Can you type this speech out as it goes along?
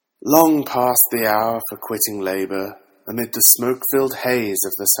Long past the hour for quitting labour, amid the smoke-filled haze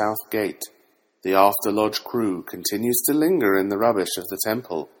of the south gate, the after-lodge crew continues to linger in the rubbish of the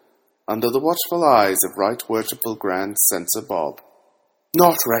temple, under the watchful eyes of Right Worshipful Grand Censor Bob.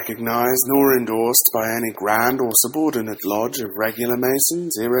 Not recognised nor endorsed by any grand or subordinate lodge of regular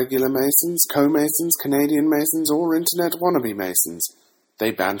Masons, irregular Masons, co-Masons, Canadian Masons, or Internet wannabe Masons, they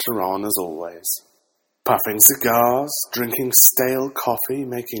banter on as always. Puffing cigars, drinking stale coffee,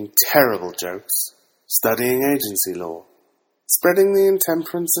 making terrible jokes, studying agency law, spreading the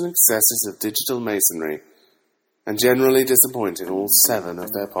intemperance and excesses of digital masonry, and generally disappointing all 7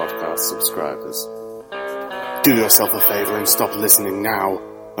 of their podcast subscribers. Do yourself a favour and stop listening now.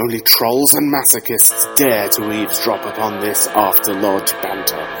 Only trolls and masochists dare to eavesdrop upon this after-lodge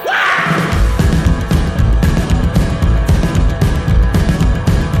banter.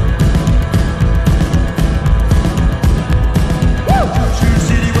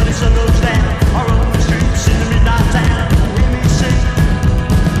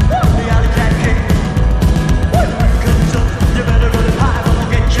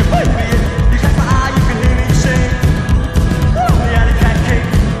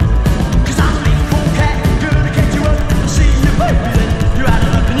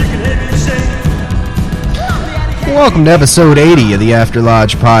 Welcome to episode 80 of the After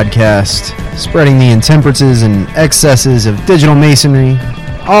Lodge podcast, spreading the intemperances and excesses of digital masonry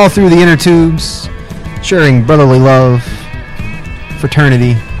all through the inner tubes, sharing brotherly love,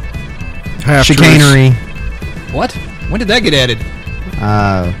 fraternity, chicanery. What? When did that get added?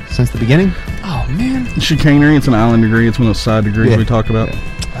 Since the beginning. Oh, man. Chicanery, it's an island degree. It's one of those side degrees we talk about.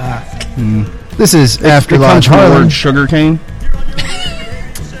 This is After Lodge Harlan. Sugar cane.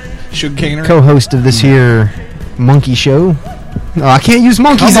 Sugar canery. Co-host of this here monkey show. Oh, I can't use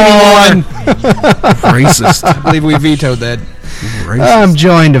monkeys anymore. Racist. I believe we vetoed that. I'm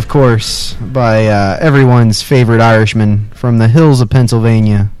joined, of course, by everyone's favorite Irishman from the hills of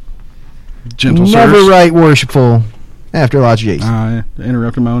Pennsylvania. Gentle Never sirs. right worshipful After Lodge Jason.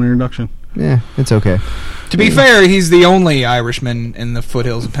 Interrupted my own introduction. Yeah, it's okay. To be fair, he's the only Irishman in the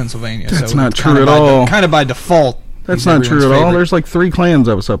foothills of Pennsylvania. That's so not true at all. Kind of by default. That's not true at all. There's like 3 clans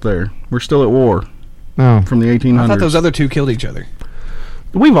of us up there. We're still at war. Oh. From the 1800s. I thought those other 2 killed each other.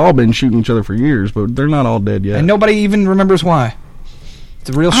 We've all been shooting each other for years, but they're not all dead yet. And nobody even remembers why. It's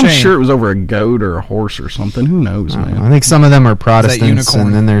a real shame. I'm sure it was over a goat or a horse or something. Who knows, man? I think some of them are Protestants, unicorn?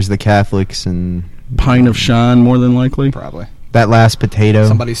 and then there's the Catholics, and Pint of shine, more than likely. Probably. that last potato.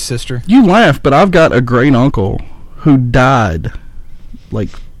 Somebody's sister. You laugh, but I've got a great uncle who died like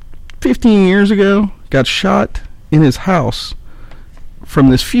 15 years ago, got shot in his house from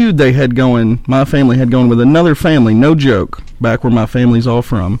this feud they had going, my family had going with another family, no joke, back where my family's all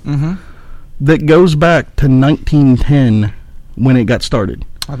from, that goes back to 1910 when it got started.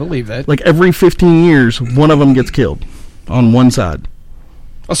 I believe that. Like every 15 years, one of them gets killed on one side.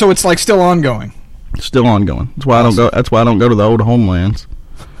 Oh, so it's like still ongoing. Still ongoing. That's why I don't go. That's why I don't go to the old homelands.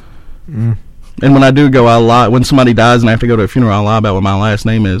 And when I do go, I lie. When somebody dies and I have to go to a funeral, I lie about what my last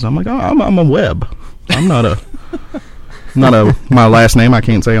name is. I'm like, oh, I'm a Webb. I'm not a. My last name I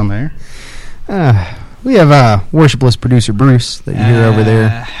can't say on there. We have worshipless producer Bruce that you hear over there.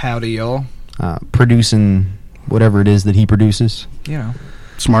 Howdy, y'all. Producing whatever it is that he produces. You know.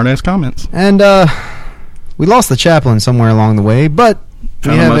 Smart ass comments. And we lost the chaplain somewhere along the way, but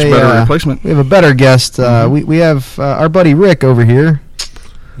Found a much better replacement. We have a better guest. We have our buddy Rick over here.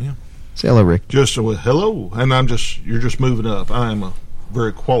 Yeah. Say hello, Rick. Just hello, and you're just moving up. I am a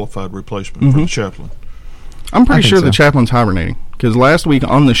very qualified replacement for the chaplain. I'm pretty sure the chaplain's hibernating, because last week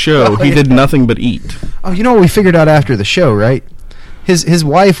on the show he did nothing but eat. Oh, you know what we figured out after the show, right? His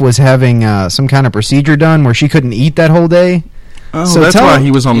wife was having some kind of procedure done where she couldn't eat that whole day. Oh, so that's why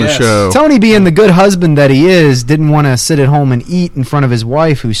he was on the show. Tony, being the good husband that he is, didn't want to sit at home and eat in front of his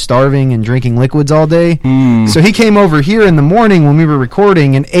wife who's starving and drinking liquids all day. So he came over here in the morning when we were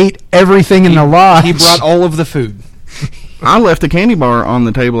recording and ate everything in the lodge. He brought all of the food. I left a candy bar on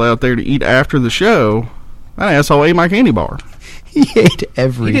the table out there to eat after the show. That asshole ate my candy bar. He ate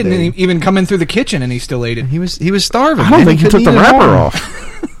everything. He didn't even come in through the kitchen, and he still ate it. He was starving. I don't think he took the wrapper off.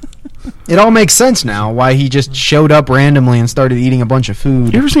 It all makes sense now why he just showed up randomly and started eating a bunch of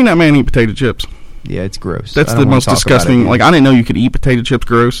food. You ever seen that man eat potato chips? Yeah, it's gross. That's the most disgusting. Like, I didn't know you could eat potato chips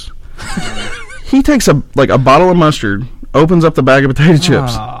gross. He takes a bottle of mustard, opens up the bag of potato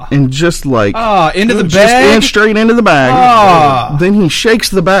chips, and just like into the just bag, straight into the bag. Then he shakes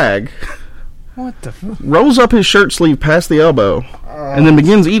the bag. What the fuck? Rolls up his shirt sleeve past the elbow, and then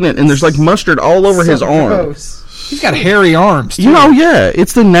begins eating it. And there's like mustard all over his arm. Gross. He's got hairy arms, too. You know, yeah,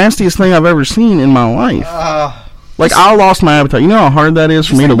 it's the nastiest thing I've ever seen in my life. Like, I lost my appetite. You know how hard that is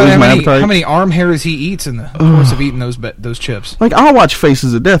for me to lose my appetite? How many arm hairs he eats in the course of eating those chips? Like, I'll watch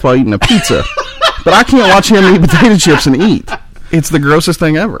Faces of Death while eating a pizza, but I can't watch him eat potato chips and eat. It's the grossest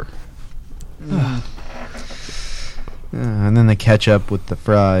thing ever. And then the ketchup with the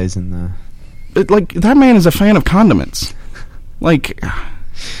fries and Like, that man is a fan of condiments. Like,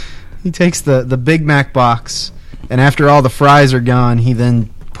 he takes the Big Mac box, and after all the fries are gone, he then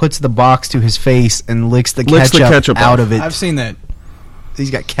puts the box to his face and licks the ketchup out of it. I've seen that.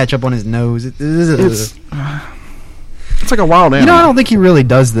 He's got ketchup on his nose. it's like a wild animal. You know, I don't think he really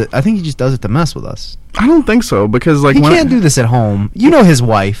does that. I think he just does it to mess with us. I don't think so, because, like, He can't do this at home. You know his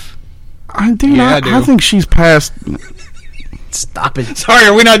wife. I do Yeah, not. I do. I think she's past. Stop it. Sorry,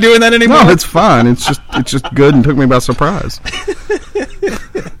 are we not doing that anymore? No, it's fine. It's just good and took me by surprise.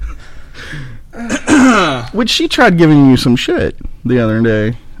 Which she tried giving you some shit the other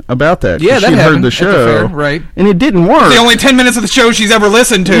day about that. Yeah, that she'd happened heard the at show, the fair, right? And it didn't work. The only 10 minutes of the show she's ever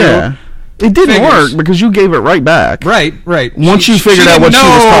listened to. Yeah, it didn't Figures. work because you gave it right back. Right. Once you figured out didn't what she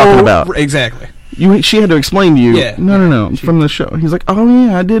was talking about. Exactly. She had to explain to you. Yeah. No. It's from the show. He's like, oh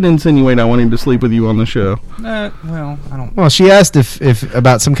yeah, I did insinuate I wanted to sleep with you on the show. Well, I don't. Well, she asked if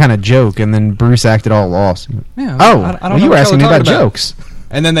about some kind of joke, and then Bruce acted all lost. Yeah. Oh, I don't well, know you were what asking me y'all are about talking jokes.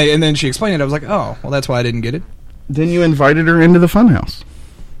 And then she explained it. I was like, oh, well, that's why I didn't get it. Then you invited her into the funhouse.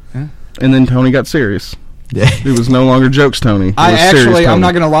 Yeah. And then Tony got serious. Yeah. It was no longer jokes, Tony. It I was serious actually, I'm Tony.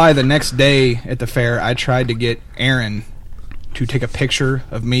 not going to lie, the next day at the fair, I tried to get Aaron to take a picture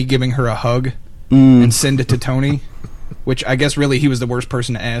of me giving her a hug and send it to Tony, which I guess really he was the worst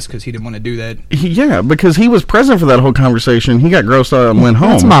person to ask because he didn't want to do that. Yeah, because he was present for that whole conversation. He got grossed out and went home.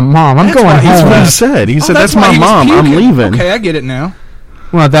 That's my mom. I'm That's going why he's That's home. what he said. He said, that's why my he was mom. I'm puking. leaving. Okay, I get it now.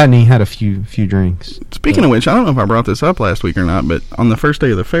 Well, that and he had a few drinks. Speaking of which, I don't know if I brought this up last week or not, but on the first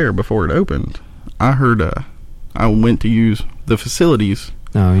day of the fair, before it opened, I heard I went to use the facilities.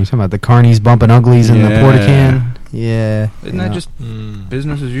 No, you're talking about the carnies bumping uglies in the Yeah. porta can. Yeah. Isn't that just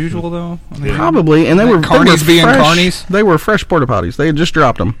business as usual, though? I mean, Probably, and they Like were carnies being fresh, carnies? They were fresh porta potties. They had just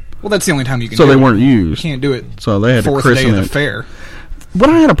dropped them, Well, that's the only time you can so do they it. weren't You used. can't do it So they had to fourth day christen of the it. fair. What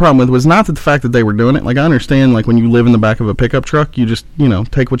I had a problem with was not that the fact that they were doing it. Like, I understand, like, when you live in the back of a pickup truck, you just,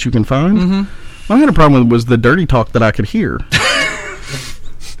 take what you can find. Mm-hmm. What I had a problem with was the dirty talk that I could hear.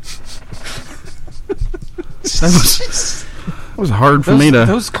 That was hard for me to...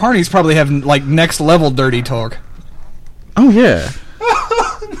 Those carnies probably have like next level dirty talk. Oh, yeah.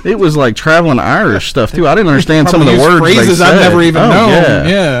 It was like traveling Irish stuff, too. I didn't understand some of the Probably use words phrases they said. I've never even known.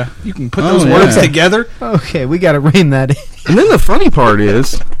 Yeah. You can put those Oh, words yeah. together. Okay, we got to rein that in. And then the funny part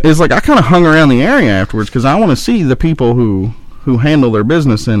is like I kind of hung around the area afterwards because I want to see the people who handle their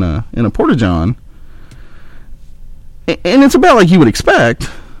business in a porta-john. And it's about like you would expect.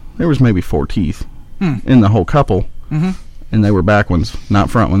 There was maybe 4 teeth in the whole couple. Mm-hmm. And they were back ones, not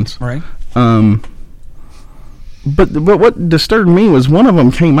front ones. Right. But what disturbed me was one of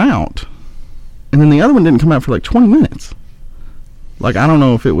them came out, and then the other one didn't come out for like 20 minutes. Like, I don't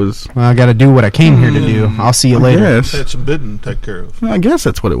know if it was... Well, I got to do what I came here to do. I'll see you later. Yes. Had some bidding to take care of. I guess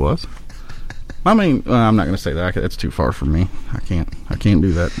that's what it was. I mean, I'm not going to say that. That's too far from me. I can't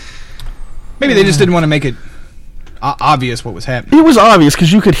do that. Maybe they just didn't want to make it obvious what was happening. It was obvious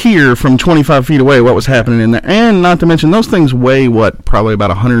because you could hear from 25 feet away what was happening in there. And not to mention, those things weigh, probably about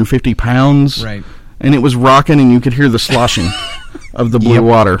 150 pounds. Right. And it was rocking, and you could hear the sloshing of the blue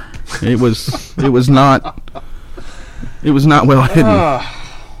water. It was not well hidden.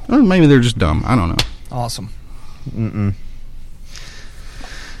 Or maybe they're just dumb. I don't know. Awesome.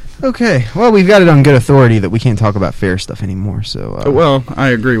 Okay, well, we've got it on good authority that we can't talk about fair stuff anymore. So, Well, I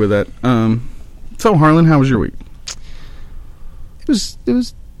agree with that. So, Harlan, how was your week? it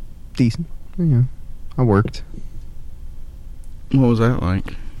was decent. Yeah, I worked. What was that like?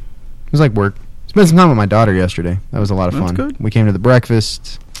 It was like work. Spent some time with my daughter yesterday. That was a lot of That's fun. good. We came to the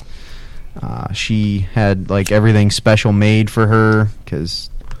breakfast. She had like everything special made for her because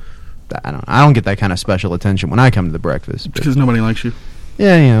I don't get that kind of special attention when I come to the breakfast. But Because nobody likes you.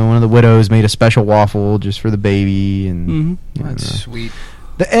 yeah, one of the widows made a special waffle just for the baby, and Mm-hmm. That's sweet.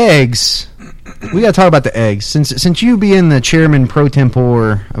 the eggs. We got to talk about the eggs since you being the chairman pro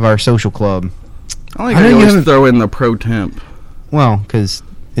tempore of our social club. I like I how know you you always haven't- throw in the pro temp. Well, because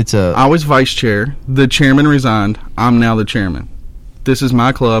it's a I was vice chair. The chairman resigned. I'm now the chairman. This is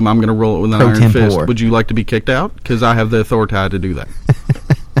my club. I'm going to roll it with an Pro iron tempore. fist. Would you like to be kicked out? Because I have the authority to do that.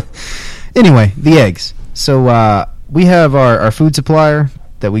 Anyway, the eggs. So we have our food supplier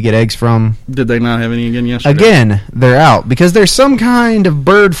that we get eggs from. Did they not have any again yesterday? Again, they're out because there's some kind of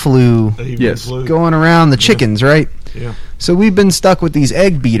bird flu Avian Yes. flu. going around the chickens, right? Yeah. So we've been stuck with these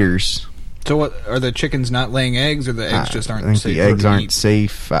egg beaters So what, are the chickens not laying eggs, or the eggs just aren't I think safe? the eggs to aren't eat?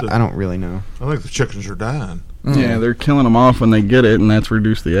 safe. I don't really know. I think the chickens are dying. Yeah, they're killing them off when they get it, and that's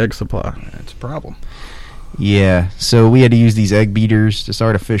reduced the egg supply. That's a problem. Yeah, so we had to use these egg beaters, this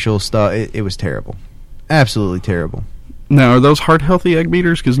artificial stuff. It was terrible. Absolutely terrible. Now, are those heart-healthy egg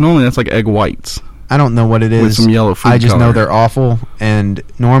beaters? Because normally that's like egg whites. I don't know what it is. With some yellow food I just know color. they're awful. And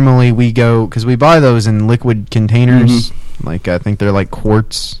normally we go, because we buy those in liquid containers. Like, I think they're like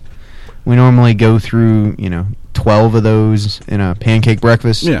quarts. We normally go through, 12 of those in a pancake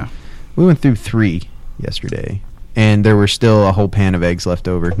breakfast. Yeah. We went through 3 yesterday. And there were still a whole pan of eggs left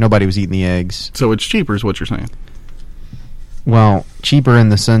over. Nobody was eating the eggs. So it's cheaper is what you're saying. Well, cheaper in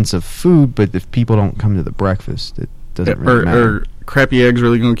the sense of food, but if people don't come to the breakfast, it doesn't really matter. Are crappy eggs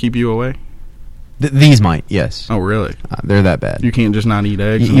really going to keep you away? These might, yes. Oh, really? They're that bad. You can't just not eat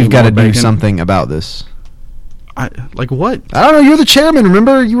eggs? and You've eat got to more do bacon? something about this. Like what? I don't know. You're the chairman.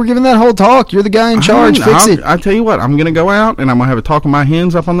 Remember, you were giving that whole talk. You're the guy in charge. Fix it. I tell you what, I'm going to go out and I'm going to have a talk with my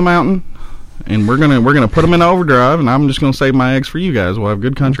hens up on the mountain, and we're gonna put them in overdrive, and I'm just going to save my eggs for you guys. We'll have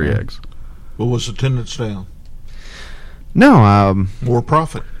good country eggs. Well, was attendance down? No, More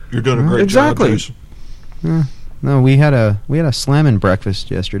profit. You're doing a great Exactly. job, Jason. no. We had a slamming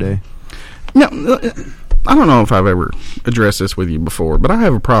breakfast yesterday. Now, I don't know if I've ever addressed this with you before, but I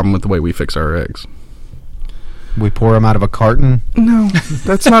have a problem with the way we fix our eggs. We pour them out of a carton. No,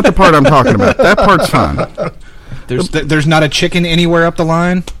 that's not the part I'm talking about. That part's fine. There's not a chicken anywhere up the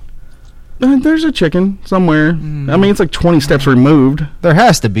line? There's a chicken somewhere. I mean, it's like 20 steps removed. There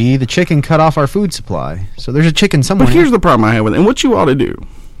has to be. The chicken cut off our food supply, so there's a chicken somewhere. But here's the problem I have with it. And what you ought to do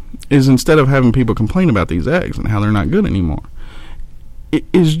is, instead of having people complain about these eggs and how they're not good anymore,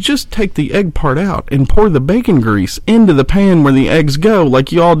 is just take the egg part out and pour the bacon grease into the pan where the eggs go,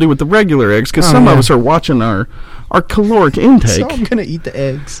 like you all do with the regular eggs, because some of us are watching our caloric intake. So I'm gonna eat the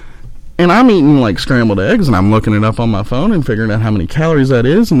eggs. And I'm eating like scrambled eggs, and I'm looking it up on my phone and figuring out how many calories that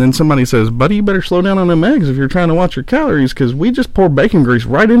is. And then somebody says, "Buddy, you better slow down on them eggs if you're trying to watch your calories, because we just pour bacon grease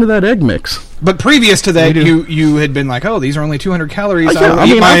right into that egg mix." But previous to that, you had been like, "Oh, these are only 200 calories. Yeah, I'll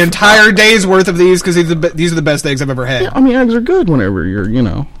eat my entire day's worth of these because these are the best eggs I've ever had." Yeah, I mean, eggs are good whenever you're,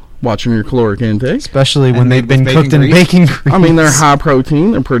 watching your caloric intake. Especially when And they've made been with cooked in bacon bacon grease. I mean, they're high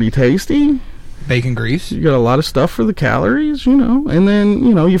protein. They're pretty tasty. Bacon grease. You got a lot of stuff for the calories, and then,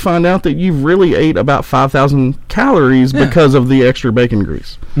 you find out that you've really ate about 5,000 calories because of the extra bacon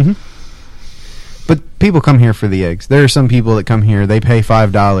grease. Mm-hmm. But people come here for the eggs. There are some people that come here, they pay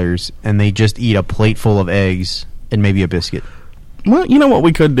 $5, and they just eat a plate full of eggs and maybe a biscuit. Well, you know what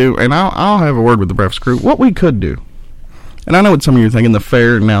we could do, and I'll have a word with the breakfast crew. What we could do, and I know what some of you are thinking, the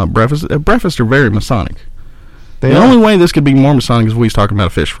fair now breakfast are very Masonic. The only way this could be more Masonic is if we was talking about a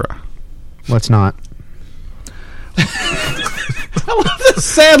fish fry. Let's not. I love the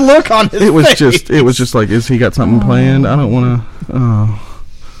sad look on his face. It was just like, is he got something planned? I don't want to.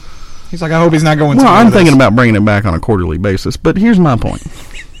 He's like, I hope he's not going. Well, I'm thinking about bringing it back on a quarterly basis. But here's my point.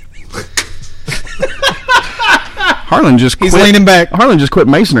 Harlan just quit. He's leaning back. Harlan just quit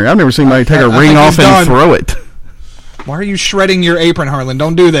masonry. I've never seen anybody take a I ring think off he's and done. throw it. Why are you shredding your apron, Harlan?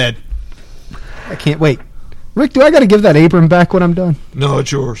 Don't do that. I can't wait. Rick, do I got to give that apron back when I'm done? No,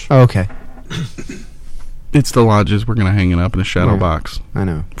 it's yours. Oh, okay. It's the lodges. We're going to hang it up in a shadow box I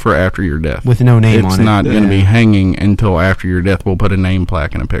know. for after your death. With no name on it. It's not going to be hanging until after your death. We'll put a name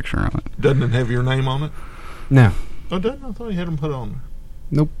plaque and a picture on it. Doesn't it have your name on it? No. Oh, doesn't? I thought you had them put on there.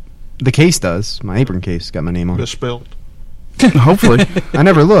 Nope. The case does. My apron case got my name on it. Misspelled. Hopefully. I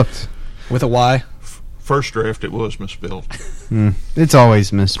never looked. With a Y. First draft, it was misspelled. It's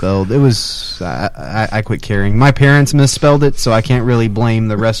always misspelled. It was... I quit caring. My parents misspelled it, so I can't really blame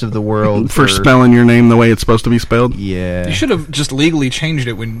the rest of the world for spelling your name the way it's supposed to be spelled. Yeah. You should have just legally changed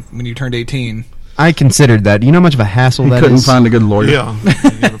it when you turned 18. I considered that. You know how much of a hassle that is? Couldn't find a good lawyer. Yeah.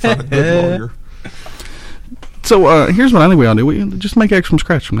 You got to find a good lawyer. So here's what I think we ought to do. We just make eggs from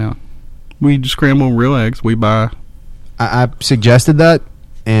scratch from now on. We just scramble real eggs. We buy... I suggested that,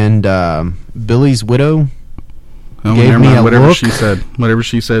 and Billy's widow Oh, gave never me mind. a Whatever look, she said. Whatever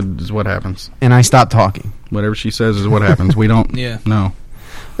she said is what happens. and I stopped talking. Whatever she says is what happens. We don't... Yeah. No.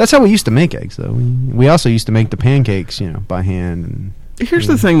 That's how we used to make eggs, though. We also used to make the pancakes, by hand. And Here's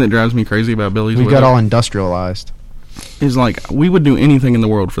the thing that drives me crazy about Billy's we widow. got all industrialized. Is like, we would do anything in the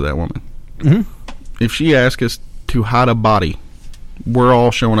world for that woman. Mhm. If she asked us to hide a body, we're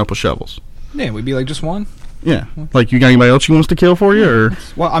all showing up with shovels. Yeah, we'd be like, just one. Yeah. Like, you got anybody else you wants to kill for you? Or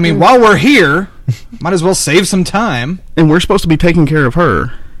Well, I mean, while we're here, might as well save some time. and we're supposed to be taking care of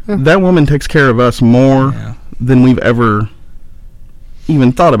her. That woman takes care of us more Yeah. than we've ever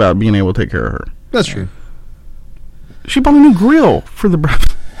even thought about being able to take care of her. That's true. She bought a new grill for the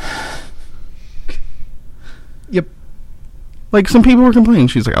breakfast. Yep. Like, some people were complaining.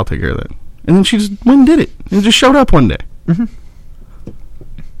 She's like, I'll take care of that. And then she just went and did it. And it just showed up one day. Mm-hmm.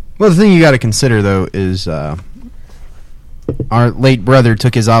 Well, the thing you got to consider, though, is our late brother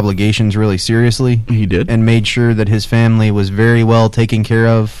took his obligations really seriously. He did. And made sure that his family was very well taken care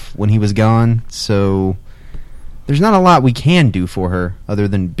of when he was gone. So there's not a lot we can do for her other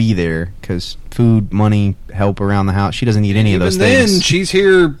than be there, because food, money, help around the house. She doesn't need any of those things. Even then, she's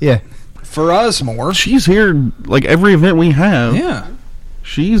here for us more. She's here, like, every event we have. Yeah.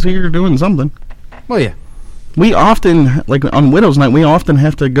 She's here doing something. Well, yeah. We often, like on Widow's Night, we often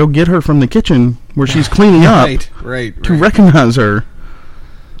have to go get her from the kitchen where she's cleaning up to recognize her.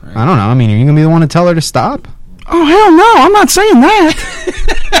 Right. I don't know. I mean, are you going to be the one to tell her to stop? Oh, hell no. I'm not saying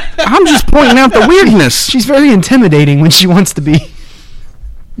that. I'm just pointing out the weirdness. She's very intimidating when she wants to be.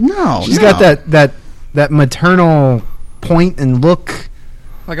 No. She's got that maternal point and look.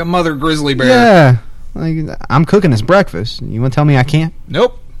 Like a mother grizzly bear. Yeah. Like, I'm cooking this breakfast. You want to tell me I can't?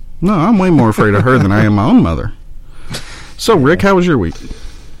 Nope. No, I'm way more afraid of her than I am my own mother. So, Rick, how was your week?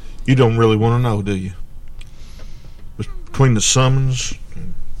 You don't really want to know, do you? Between the summons...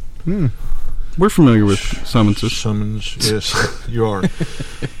 We're familiar with summonses. Summons, yes, you are.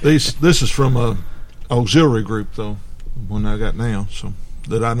 This is from a auxiliary group, though, one I got now, so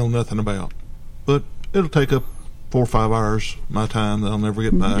that I know nothing about. But it'll take up 4 or 5 hours of my time that I'll never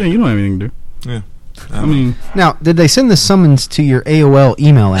get back. Yeah, you don't have anything to do. Yeah. I mean, now, did they send the summons to your AOL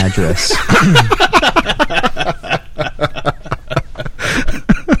email address?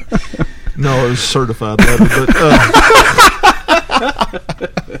 No, it was certified letter, but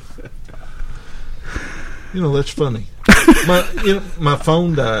you know, that's funny. My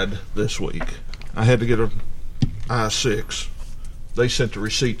phone died this week. I had to get an i6. They sent the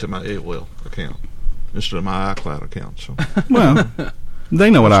receipt to my AOL account instead of my iCloud account. So, well, they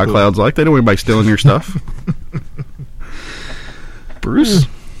know what iCloud's like. They don't want anybody stealing your stuff. Bruce?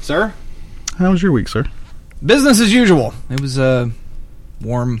 Sir? How was your week, sir? Business as usual. It was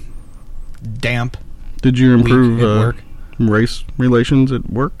warm, damp. Did you improve at work. Race relations at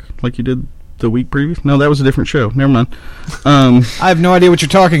work like you did the week previous? No, that was a different show. Never mind. I have no idea what you're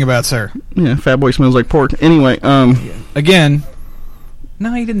talking about, sir. Yeah, Fat Boy smells like pork. Anyway, again,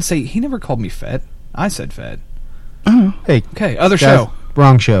 no, he didn't say. He never called me fat. I said fat. Oh, hey, okay, other show.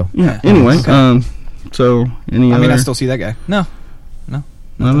 Wrong show. Yeah. Anyway, okay. So any? I other? mean, I still see that guy. No,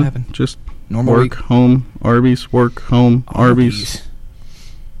 nothing happened. Just normal work, week. home, Arby's. Work, home, Arby's.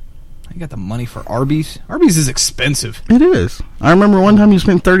 I got the money for Arby's. Arby's is expensive. It is. I remember one time you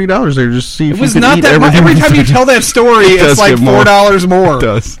spent $30 there just to see if you could eat everything. It was not that much. Every time you tell that story, it's like $4 more. It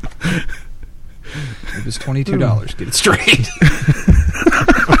does. It was $22. Get it straight.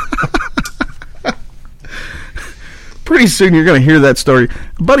 Pretty soon you're going to hear that story.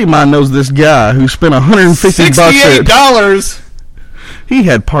 A buddy of mine knows this guy who spent $150 $68. He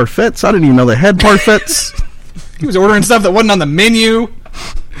had parfaits. I didn't even know they had parfaits. He was ordering stuff that wasn't on the menu.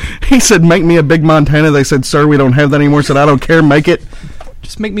 He said, make me a Big Montana. They said, sir, we don't have that anymore. Said, I don't care. Make it.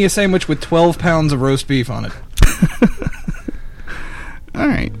 Just make me a sandwich with 12 pounds of roast beef on it. All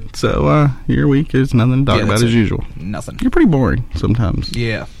right. So, your week is nothing to talk about as usual. Nothing. You're pretty boring sometimes.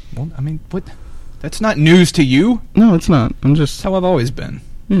 Yeah. Well, I mean, what? That's not news to you. No, it's not. I'm just... That's how I've always been.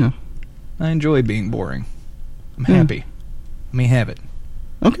 Yeah. I enjoy being boring. I'm happy. Let me have it.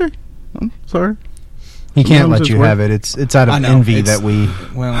 Okay. I'm sorry. He can't let you have it. It's out of envy that we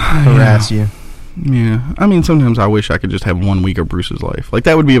harass you. Yeah. I mean, sometimes I wish I could just have 1 week of Bruce's life. Like,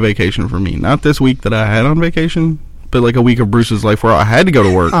 that would be a vacation for me. Not this week that I had on vacation, but like a week of Bruce's life where I had to go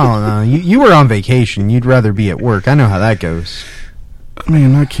to work. Oh, no. You were on vacation. You'd rather be at work. I know how that goes.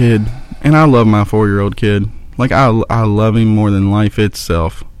 Man, my kid. And I love my 4-year-old kid. Like, I love him more than life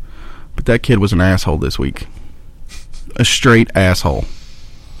itself. But that kid was an asshole this week. A straight asshole.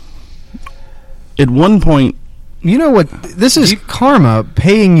 At one point... You know what? This is karma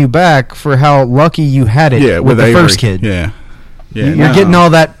paying you back for how lucky you had it with the Avery. first kid. Yeah. You're getting all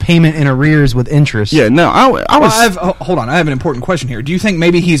that payment in arrears with interest. Yeah, no, I was... hold on, I have an important question here. Do you think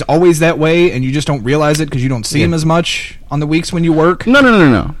maybe he's always that way and you just don't realize it because you don't see him as much on the weeks when you work?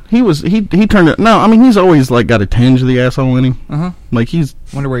 No. He turned it... No, I mean, he's always, like, got a tinge of the asshole in him. Uh-huh. Like, he's...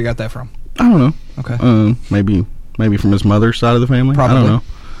 Wonder where you got that from. I don't know. Okay. Maybe from his mother's side of the family. Probably. I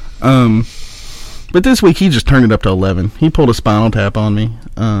don't know. But this week, he just turned it up to 11. He pulled a spinal tap on me.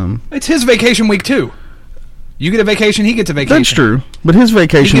 It's his vacation week, too. You get a vacation, he gets a vacation. That's true. But his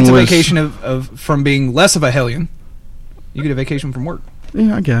vacation was... He gets a vacation of from being less of a hellion. You get a vacation from work.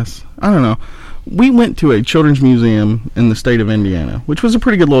 Yeah, I guess. I don't know. We went to a children's museum in the state of Indiana, which was a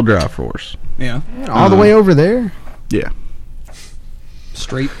pretty good little drive for us. Yeah. All the way over there? Yeah.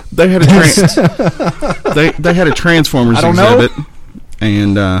 Straight. They had a they had a Transformers exhibit,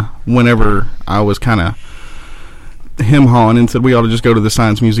 and whenever I was kind of him-hawing and said we ought to just go to the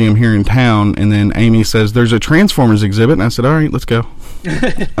Science Museum here in town, and then Amy says there's a Transformers exhibit, and I said, all right, let's go.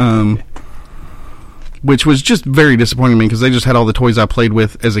 Which was just very disappointing to me because they just had all the toys I played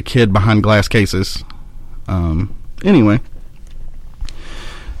with as a kid behind glass cases. Anyway,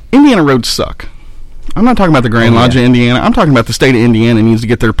 Indiana roads suck. I'm not talking about the Grand Lodge of Indiana. I'm talking about the state of Indiana needs to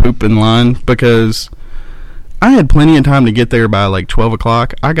get their poop in line, because I had plenty of time to get there by like 12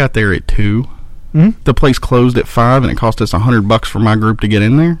 o'clock. I got there at 2. Mm-hmm. The place closed at 5, and it cost us $100 for my group to get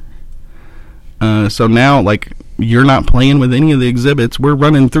in there. So now, like, you're not playing with any of the exhibits. We're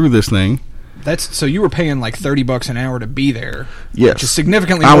running through this thing. So you were paying like $30 an hour to be there. Yes. Which is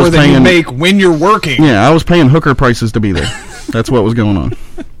significantly more than you make when you're working. Yeah, I was paying hooker prices to be there. That's what was going on.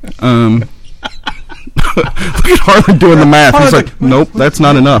 Look at Harlan doing the math. He's like, nope, that's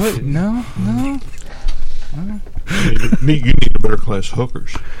not enough. Wait, no. You need a better class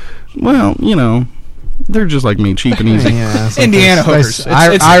hookers. Well, you know, they're just like me, cheap and easy. Yeah, Indiana hookers.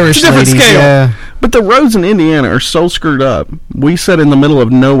 It's Irish a different ladies, scale. Yeah. But the roads in Indiana are so screwed up. We sat in the middle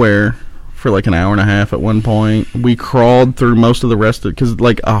of nowhere for like an hour and a half at one point. We crawled through most of the rest of it, because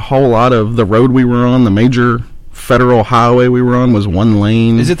like a whole lot of the road we were on, the major federal highway we were on, was one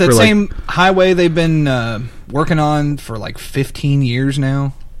lane. Is it that same highway they've been working on for like 15 years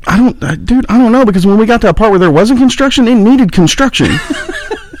now? I don't know, because when we got to a part where there wasn't construction, it needed construction.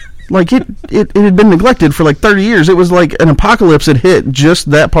 Like it had been neglected for like 30 years. It was like an apocalypse had hit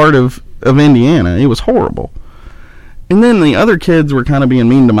just that part of Indiana. It was horrible. And then the other kids were kind of being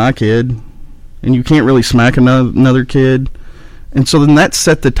mean to my kid, and you can't really smack another kid. And so then that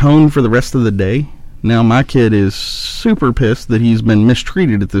set the tone for the rest of the day. Now my kid is super pissed that he's been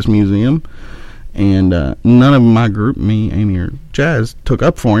mistreated at this museum, and none of my group, me, Amy, or Jazz, took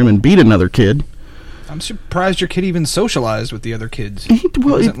up for him and beat another kid. I'm surprised your kid even socialized with the other kids.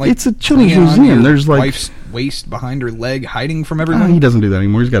 It's a children's museum. There's like wife's waist behind her leg, hiding from everyone. He doesn't do that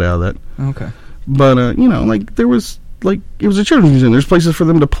anymore. He's got out of that. Okay, but you know, like there was it was a children's museum. There's places for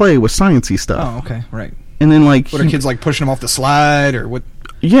them to play with sciencey stuff. Oh, okay, right. And then like, what are kids like pushing them off the slide or what?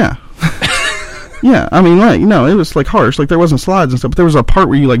 Yeah. Yeah, I mean, like, it was like harsh. Like there wasn't slides and stuff, but there was a part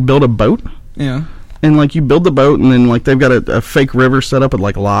where you like build a boat. Yeah. And like you build the boat, and then like they've got a fake river set up with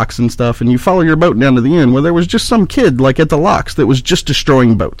like locks and stuff, and you follow your boat down to the end where there was just some kid like at the locks that was just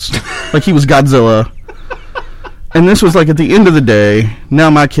destroying boats, like he was Godzilla. And this was like at the end of the day.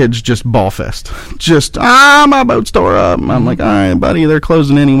 Now my kid's just ball fest. Just my boat's tore up. I'm like, all right, buddy, they're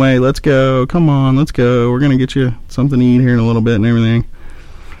closing anyway. Let's go. Come on, let's go. We're gonna get you something to eat here in a little bit and everything.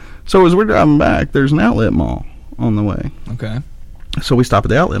 So as we're driving back, there's an outlet mall on the way. Okay. So we stop at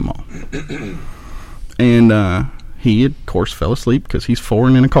the outlet mall. And he, of course, fell asleep because he's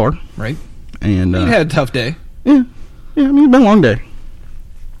foreign in a car. Right. And he had a tough day. Yeah. Yeah, I mean, it's been a long day.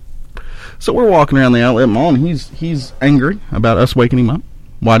 So we're walking around the outlet mall, and he's angry about us waking him up.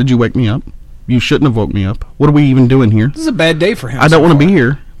 Why did you wake me up? You shouldn't have woke me up. What are we even doing here? This is a bad day for him. I don't want to be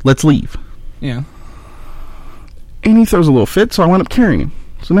here. Let's leave. Yeah. And he throws a little fit, so I wind up carrying him.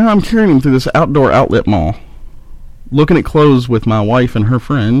 So now I'm carrying him through this outdoor outlet mall, looking at clothes with my wife and her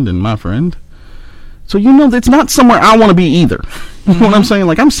friend and my friend. So you know it's not somewhere I want to be either. You know what I'm saying?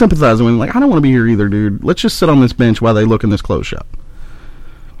 Like, I'm sympathizing with him. Like, I don't want to be here either, dude. Let's just sit on this bench while they look in this clothes shop.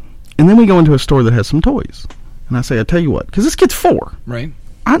 And then we go into a store that has some toys. And I say, I tell you what, because this kid's 4. Right.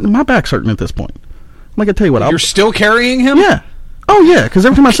 My back's hurting at this point. I'm like, I tell you what. You're still carrying him? Yeah. Oh, yeah, because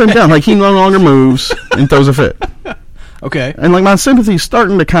every time I set him down, like, he no longer moves and throws a fit. Okay. And, like, my sympathy's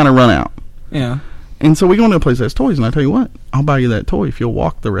starting to kind of run out. Yeah. And so we go into a place that has toys, and I tell you what, I'll buy you that toy if you'll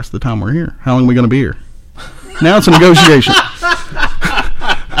walk the rest of the time we're here. How long are we going to be here? Now it's a negotiation.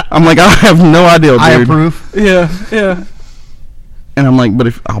 I'm like, I have no idea, dude. I approve. Yeah. And I'm like, but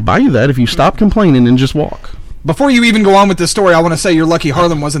if I'll buy you that if you stop complaining and just walk. Before you even go on with this story, I want to say you're lucky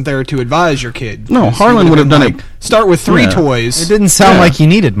Harlan wasn't there to advise your kid. No, Harlan would have done it. Start with 3 toys. It didn't sound like you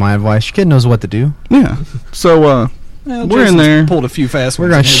needed my advice. Your kid knows what to do. Yeah. So, we're in there. Pulled a few fast ones.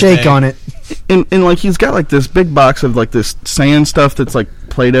 We're going to shake on it. And like he's got like this big box of like this sand stuff that's like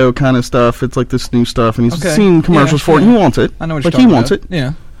Play-Doh kind of stuff. It's like this new stuff, and he's seen commercials for it. And he wants it. I know what you're talking about. He wants it.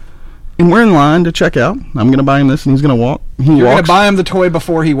 Yeah. And we're in line to check out. I'm going to buy him this, and he's going to walk. You're going to buy him the toy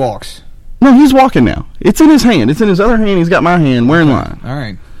before he walks. No, he's walking now. It's in his hand. It's in his other hand. He's got my hand. We're in line. All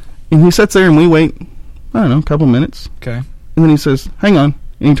right. And he sits there, and we wait, I don't know, a couple minutes. Okay. And then he says, hang on.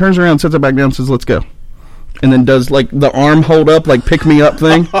 And he turns around, sets it back down, and says, let's go. And then does, like, the arm hold up, like, pick me up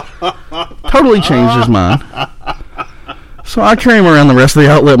thing. Totally changed his mind. So I carry him around the rest of the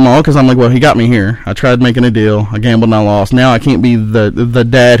outlet mall because I'm like, well, he got me here. I tried making a deal. I gambled and I lost. Now I can't be the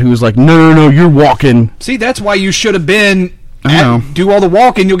dad who's like, no, you're walking. See, that's why you should have been. Do all the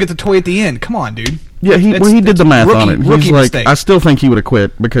walking. You'll get the toy at the end. Come on, dude. Yeah, he did the math on it. He's like, mistake. I still think he would have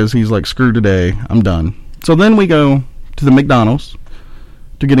quit because he's like, screw today. I'm done. So then we go to the McDonald's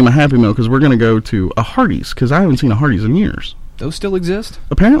to get him a Happy Meal because we're going to go to a Hardee's because I haven't seen a Hardee's in years. Those still exist?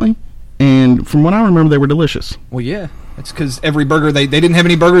 Apparently. And from what I remember, they were delicious. Well, yeah. It's because every burger, they didn't have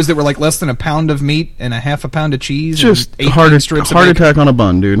any burgers that were like less than a pound of meat and a half a pound of cheese. Just and heart strips of attack on a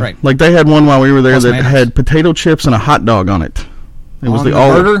bun, dude. Right. Like they had one while we were there Plus that mayonnaise. had potato chips and a hot dog on it. It was On the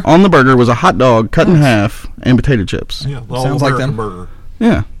burger? On the burger was a hot dog cut in half and potato chips. Yeah, the Sounds like them. Burger.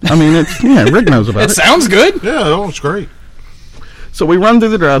 Yeah. I mean, Rick knows about it. It sounds good. Yeah, that looks great. So we run through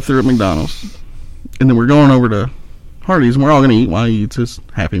the drive-thru at McDonald's, and then we're going over to Hardee's, and we're all going to eat while he eats his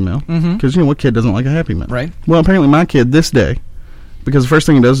Happy Meal. Because, what kid doesn't like a Happy Meal? Right. Well, apparently my kid this day, because the first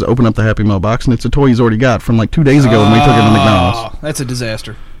thing he does is open up the Happy Meal box, and it's a toy he's already got from like 2 days ago when we took him to McDonald's. That's a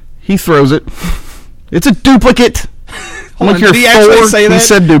disaster. He throws it. It's a duplicate. I'm like, Did he actually say that? He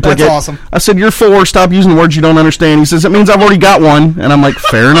said duplicate. That's awesome. I said, you're 4. Stop using words you don't understand. He says, it means I've already got one. And I'm like,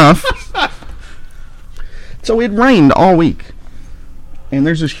 fair enough. So it rained all week. And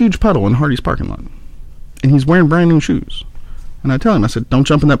there's this huge puddle in Hardee's parking lot. And he's wearing brand new shoes. And I tell him, I said, don't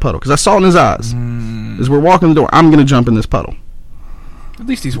jump in that puddle. Because I saw it in his eyes. As we're walking the door, I'm going to jump in this puddle. At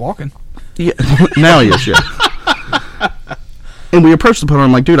least he's walking. Yeah, now he is, yeah. And we approach the puddle.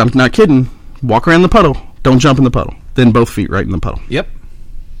 I'm like, dude, I'm not kidding. Walk around the puddle. Don't jump in the puddle. Then both feet right in the puddle. Yep.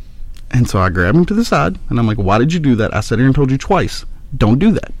 And so I grab him to the side, and I'm like, why did you do that? I sat here and told you twice, don't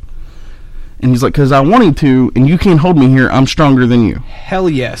do that. And he's like, because I wanted to, and you can't hold me here. I'm stronger than you. Hell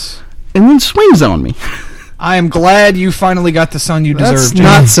yes. And then swings on me. I am glad you finally got the son you That's deserved.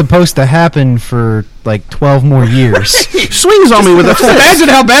 not supposed to happen for like 12 more years. Swings on me with a fist. Imagine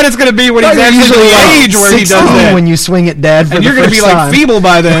how bad it's going to be when he's actually the age where he does 16 that. when you swing at dad for And the you're going to first be like time. feeble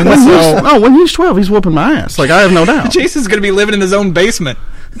by then. So When he's 12, he's whooping my ass. Like, I have no doubt. Jason's going to be living in his own basement.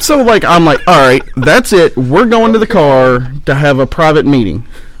 So, like, I'm like, all right, that's it. We're going to the car to have a private meeting.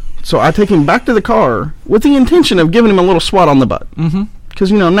 So I take him back to the car with the intention of giving him a little swat on the butt.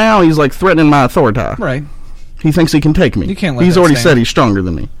 Because, now he's, like, threatening my authority. Right. He thinks he can take me. You can't let He's that already stand. said he's stronger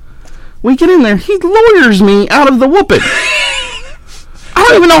than me. We get in there. He lawyers me out of the whooping. I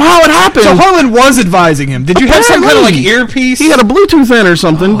don't even know how it happened. So Harlan was advising him. Did you have some kind of like earpiece? He had a Bluetooth in or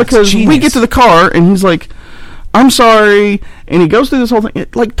something because we genius. get to the car and he's like, I'm sorry. And he goes through this whole thing.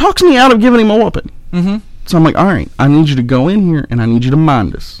 It, like, talks me out of giving him a whooping. So I'm like, all right, I need you to go in here and I need you to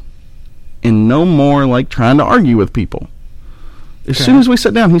mind us. And no more, like, trying to argue with people. As soon as we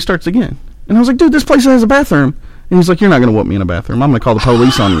sit down, he starts again. And I was like, dude, this place has a bathroom. And he's like, you're not going to whoop me in a bathroom. I'm going to call the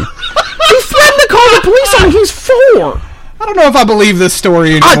police on you. He threatened to call the police on me. He's 4. I don't know if I believe this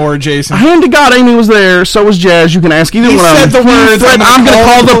story anymore, Jason. Hand to God, Amy was there. So was Jazz. You can ask either He one of said them. the words, I'm going to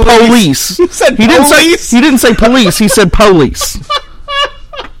call the police. He said He didn't police? say. He didn't say police. He said police.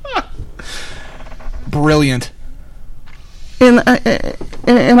 Brilliant. And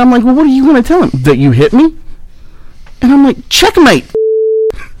I'm like, well, what are you going to tell him? That you hit me? And I'm like, checkmate.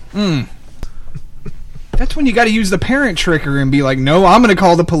 That's when you got to use the parent tricker and be like, no, I'm going to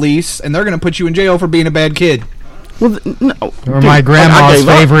call the police, and they're going to put you in jail for being a bad kid. Well, no. Or Dude, my I grandma's gave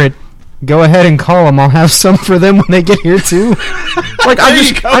up. favorite. Go ahead and call them. I'll have some for them when they get here too. Like,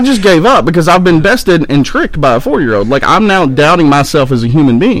 I just gave up because I've been bested and tricked by a 4-year-old. Like, I'm now doubting myself as a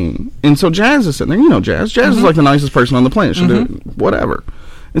human being. And so Jazz is sitting there. Jazz. Jazz is like the nicest person on the planet. She'll do whatever.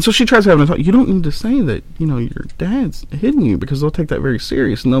 And so she tries having a talk. You don't need to say that, your dad's hidden you because they'll take that very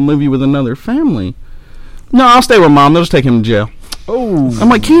serious and they'll move you with another family. No, I'll stay with Mom. They'll just take him to jail. Oh. I'm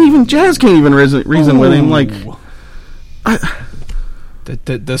like, Jazz can't even reason with him. Like,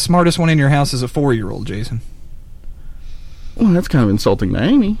 The smartest one in your house is a 4-year-old, Jason. well, that's kind of insulting to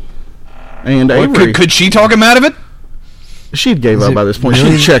Amy. And Avery. Could she talk him out of it? She'd gave Is up it by this point.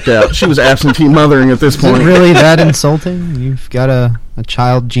 really- She'd checked out. She was absentee mothering at this Is it point. really that insulting? You've got a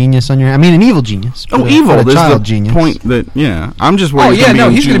child genius on your... I mean, an evil genius. Oh, but evil. a This is child the genius. point that, I'm just Oh, worried yeah, no,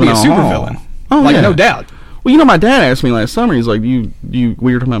 in he's going to be a juvenile hall. supervillain. Oh, like, yeah. no doubt. Well, my dad asked me last summer, he's like, we were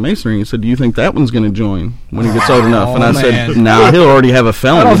talking about masonry, he said, do you think that one's going to join when he gets old enough? And I said, man. nah, he'll already have a I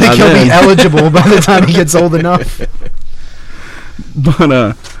felony don't think by he'll then. be eligible by the time he gets old enough.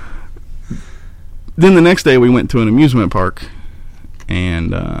 But then the next day we went to an amusement park,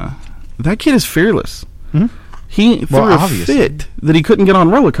 and that kid is fearless. He threw a obviously. fit that he couldn't get on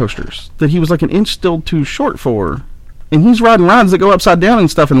roller coasters, that he was like an inch still too short for, and he's riding rides that go upside down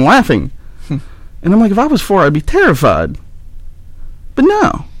and stuff and laughing. And I'm like, if I was 4, I'd be terrified. But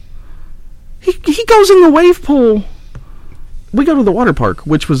no. He goes in the wave pool we go to the water park,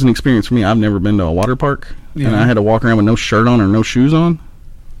 which was an experience for me. I've never been to a water park, and I had to walk around with no shirt on or no shoes on.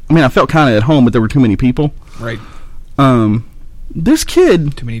 I mean, I felt kind of at home, but there were too many people. Right. This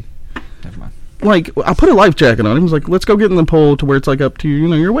kid... Too many... Never mind. Like, I put a life jacket on him. He was like, let's go get in the pool to where it's like up to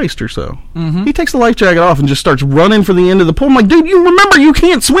your waist or so. Mm-hmm. He takes the life jacket off and just starts running for the end of the pool. I'm like, dude, you remember you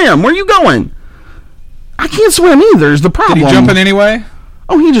can't swim. Where are you going? I can't swim either is the problem. Did he jump in anyway?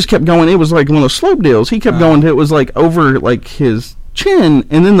 Oh, he just kept going. It was like one of those slope deals. He kept going. It was like over like his chin,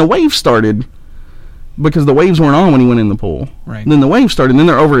 and then the waves started because the waves weren't on when he went in the pool. Right. And then the waves started, and then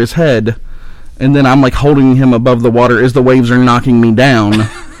they're over his head, and then I'm like holding him above the water as the waves are knocking me down,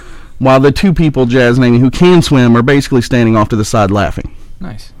 while the two people, Jazz and Amy, who can swim, are basically standing off to the side laughing.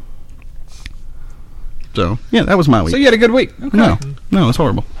 Nice. So yeah, that was my week. So you had a good week. Okay. No, it's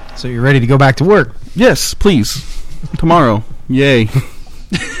horrible. So you're ready to go back to work? Yes, please. Tomorrow. Yay.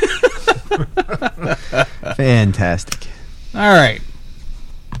 Fantastic. All right.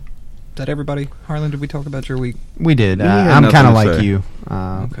 Is that everybody? Harlan, did we talk about your week? We did. We had I'm nothing kind of to like say. you.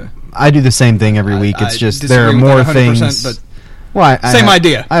 Okay. I do the same thing every week. It's just there are disagree with more that 100%, things. but Well, same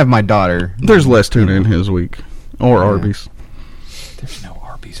idea. I have my daughter. There's less tuna in his week. Or Arby's. There's no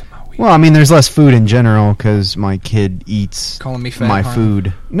Arby's in my week. Well, I mean, there's less food in general because my kid eats Calling me fat, my Harlan?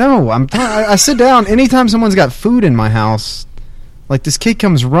 food. No, I sit down anytime someone's got food in my house. Like this kid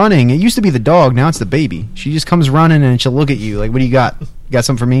comes running. It used to be the dog. Now it's the baby. She just comes running and she'll look at you like, "What do you got? You got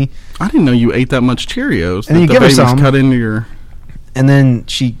something for me?" I didn't know you ate that much Cheerios. And then you the give her babies some. cut into your... And then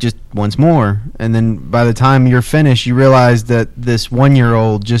she just wants more. And then by the time you're finished, you realize that this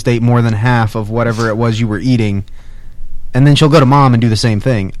 1-year-old just ate more than half of whatever it was you were eating. And then she'll go to mom and do the same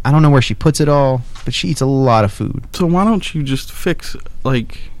thing. I don't know where she puts it all, but she eats a lot of food. So why don't you just fix,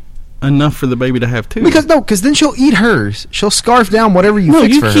 like, enough for the baby to have too? Because then she'll eat hers. She'll scarf down whatever you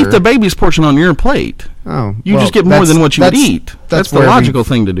fix for her. No, you keep the baby's portion on your plate. Oh, You just get more than what you would eat. That's the where logical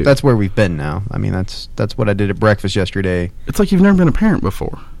thing to do. That's where we've been now. I mean, that's what I did at breakfast yesterday. It's like you've never been a parent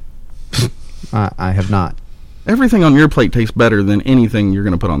before. I have not. Everything on your plate tastes better than anything you're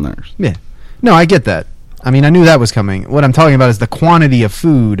going to put on theirs. Yeah. No, I get that. I mean, I knew that was coming. What I'm talking about is the quantity of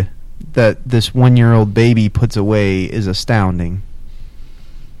food that this 1-year-old baby puts away is astounding.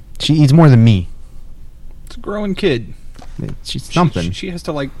 She eats more than me. It's a growing kid. She's something. She has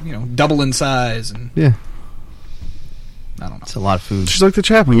to, like, double in size. And Yeah. I don't know. It's a lot of food. She's like the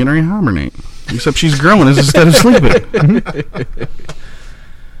chaplain getting ready to hibernate. Except she's growing instead of sleeping.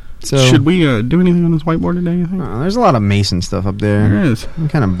 So, Should we do anything on this whiteboard today, you think? there's a lot of Mason stuff up there. There is. I'm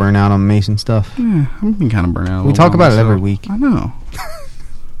kind of burnt out on Mason stuff. Yeah, I'm being kind of burnt out. We talk about it every week. I know.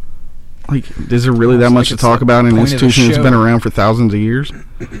 Like, is there really that Sounds much like to it's talk the about in an point of the institution that's show. been around for thousands of years?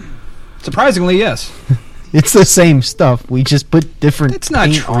 Surprisingly, yes. It's the same stuff. We just put different It's not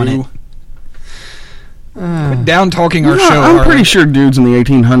paint true. on it. Quit down talking our Yeah, show. I'm Harlan. pretty sure dudes in the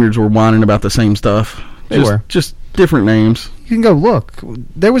 1800s were whining about the same stuff. They were. Just different names. You can go look.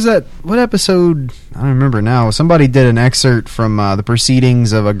 There was what episode? I don't remember now. Somebody did an excerpt from the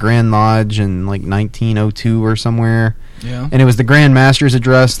proceedings of a Grand Lodge in like 1902 or somewhere. Yeah. And it was the Grand Master's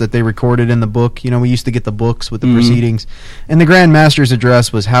address that they recorded in the book. We used to get the books with the proceedings. And the Grand Master's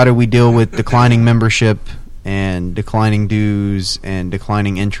address was, how do we deal with declining membership and declining dues and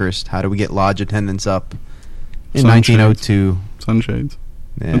declining interest? How do we get lodge attendance up in Sunshades. 1902? Sunshades.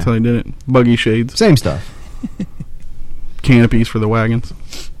 Yeah. That's how they did it. Buggy shades. Same stuff. Canopies for the wagons.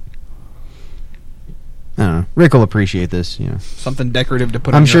 I don't know. Rick will appreciate this. Something decorative to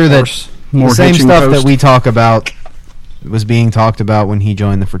put I'm on sure your that horse. More the same hitching stuff post. that we talk about was being talked about when he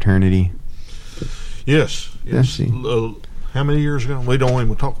joined the fraternity. Yes. Yeah, see. How many years ago? We don't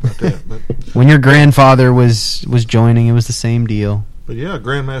even talk about that. But When your grandfather was joining, it was the same deal. But yeah,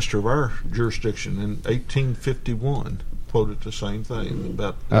 Grand Master of our jurisdiction in 1851 quoted the same thing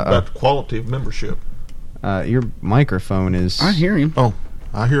about the quality of membership. Your microphone is... I hear him. Oh,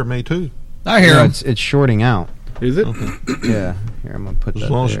 I hear me too. I hear No, him. it's shorting out. Is it? Yeah. Here, I'm going to put that As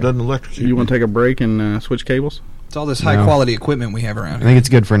long as there. it doesn't electrocute. You want to take a break and switch cables? It's all this No. high-quality equipment we have around I here. think it's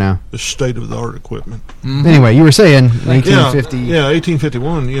good for now. the state of the art equipment. Anyway, you were saying Yeah, 1950... yeah,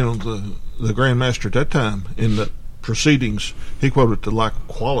 1851. The Grand Master at that time in the proceedings, he quoted the lack of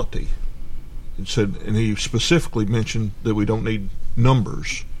quality. It said, and he specifically mentioned that we don't need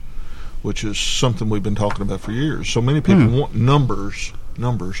numbers, which is something we've been talking about for years. So many people want numbers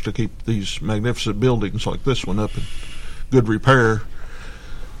to keep these magnificent buildings like this one up in good repair,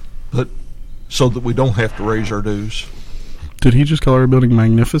 but so that we don't have to raise our dues. Did he just call our building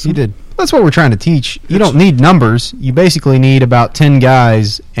magnificent? He did. That's what we're trying to teach. You don't need numbers. You basically need about 10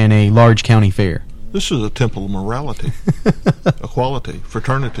 guys and a large county fair. This is a temple of morality, equality,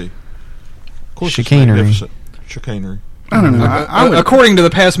 fraternity. Of course, Chicanery. it's magnificent. Chicanery. I don't know. According to the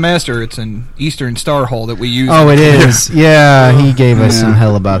past master, it's an Eastern Star hole that we use. Oh, it is. Yeah, he gave us some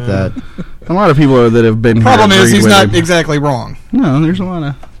hell about that. A lot of people that have been Problem here is, he's with not him. exactly wrong. No, there's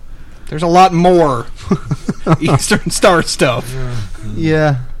a lot more Eastern Star stuff.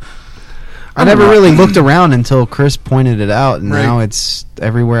 Yeah. I never really looked around until Chris pointed it out, and now it's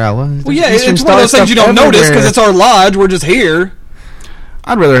everywhere I was. Well, yeah, Eastern it's one of those things you don't notice because it's our lodge. We're just here.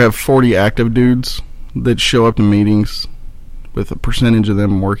 I'd rather have 40 active dudes that show up to meetings with a percentage of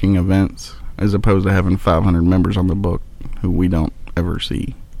them working events as opposed to having 500 members on the book who we don't ever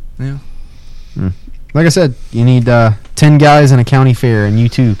see. Yeah. Like I said, you need 10 guys in a county fair, and you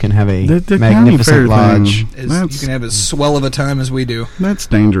too can have a the magnificent lodge. You can have as swell of a time as we do. That's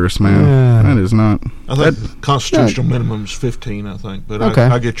dangerous, man. That is not. I think constitutional minimum is 15, I think, but okay.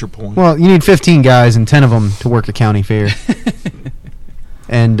 I get your point. Well, you need 15 guys and 10 of them to work a county fair.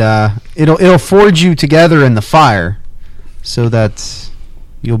 And it'll forge you together in the fire so that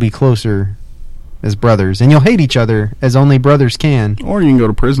you'll be closer as brothers. And you'll hate each other as only brothers can. Or you can go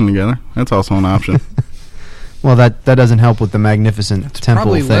to prison together. That's also an option. Well, that doesn't help with the magnificent temple thing.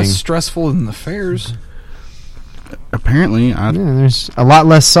 Probably less stressful than the fairs. Apparently, there's a lot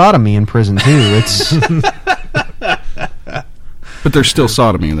less sodomy in prison too. It's but there's still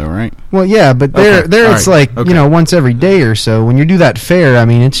sodomy though, right? Well, yeah, but there it's like once every day or so. When you do that fair, I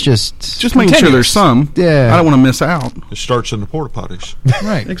mean, it's just making sure there's some. Yeah, I don't want to miss out. It starts in the porta potties.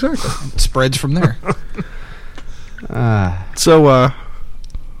 Right, exactly. It spreads from there. So,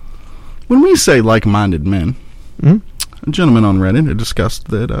 when we say like-minded men, a gentleman on Reddit had discussed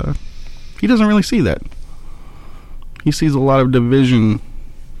that he doesn't really see that. He sees a lot of division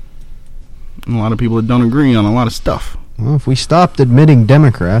and a lot of people that don't agree on a lot of stuff. Well, if we stopped admitting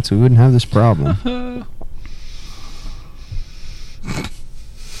Democrats, we wouldn't have this problem.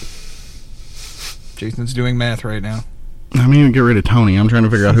 Jason's doing math right now. I mean, get rid of Tony. I'm trying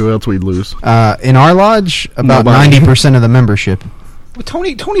to figure out who else we'd lose. In our lodge, about 90% of the membership. Well,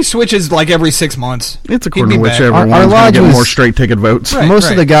 Tony switches like every 6 months. It's according to whichever our one's lodge going to get was, more straight ticket votes. Right,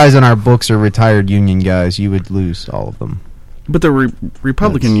 most of the guys in our books are retired union guys. You would lose all of them. But the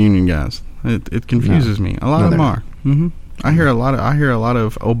Republican union guys, it confuses me. A lot of them are. Mm-hmm. I hear a lot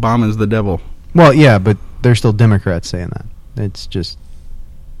of Obama's the devil. Well, yeah, but they're still Democrats saying that. It's just.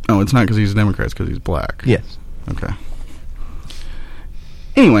 Oh, it's not because he's a Democrat. It's because he's black. Yes. Okay.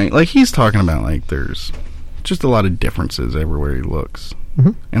 Anyway, like he's talking about, like there's just a lot of differences everywhere he looks,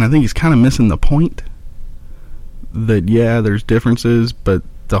 and I think he's kind of missing the point. That there's differences, but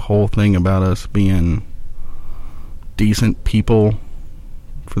the whole thing about us being decent people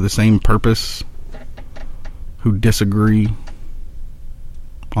for the same purpose who disagree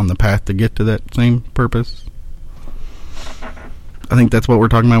on the path to get to that same purpose. I think that's what we're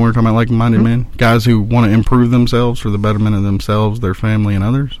talking about. We're talking about like-minded men, guys who want to improve themselves for the betterment of themselves, their family, and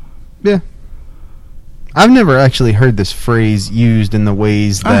others. Yeah, I've never actually heard this phrase used in the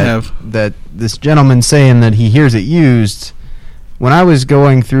ways that this gentleman's saying that he hears it used. When I was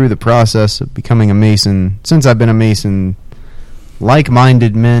going through the process of becoming a Mason, since I've been a Mason,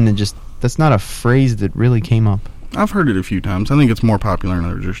 like-minded men, and just that's not a phrase that really came up. I've heard it a few times. I think it's more popular in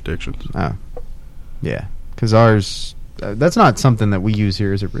other jurisdictions. Oh, yeah, because ours. That's not something that we use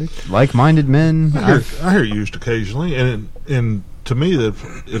here, is it, Rick? Like-minded men? I hear it used occasionally, and to me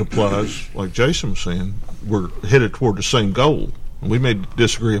that it applies, like Jason was saying, we're headed toward the same goal. We may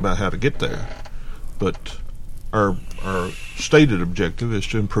disagree about how to get there, but our stated objective is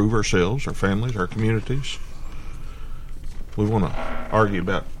to improve ourselves, our families, our communities. We want to argue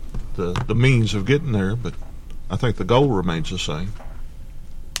about the means of getting there, but I think the goal remains the same.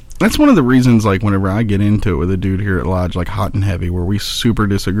 That's one of the reasons, like, whenever I get into it with a dude here at Lodge, like hot and heavy, where we super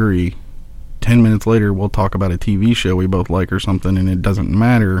disagree, 10 minutes later we'll talk about a TV show we both like or something, and it doesn't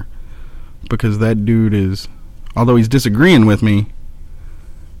matter, because that dude is, although he's disagreeing with me,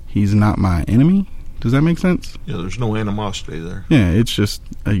 he's not my enemy. Does that make sense? Yeah, there's no animosity there. Yeah, it's just,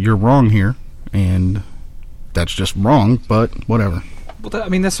 you're wrong here, and that's just wrong, but whatever. Well,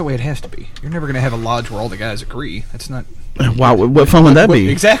 that's the way it has to be. You're never going to have a lodge where all the guys agree. That's not... Wow, what fun would that be?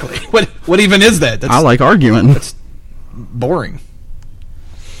 Exactly. What even is that? I like arguing. That's boring.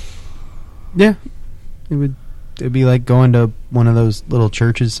 Yeah. It'd be like going to one of those little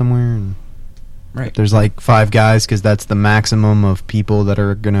churches somewhere, and there's like 5 guys, because that's the maximum of people that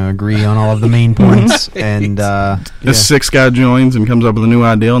are going to agree on all of the main points. And the 6th guy joins and comes up with a new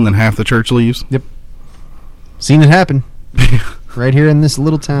idea, and then half the church leaves. Yep. Seen it happen. Right here in this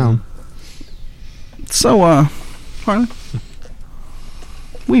little town. So, Harley,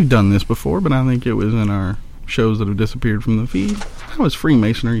 we've done this before, but I think it was in our shows that have disappeared from the feed. How has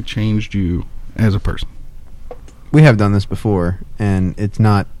Freemasonry changed you as a person? we have done this before, and it's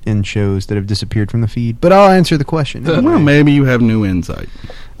not in shows that have disappeared from the feed. But I'll answer the question. Well, anyway. maybe you have new insight.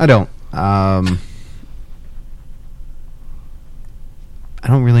 I don't. I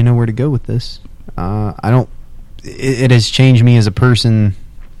don't really know where to go with this. I don't. It has changed me as a person.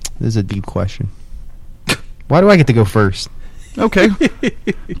 This is a deep question. Why do I get to go first? Okay.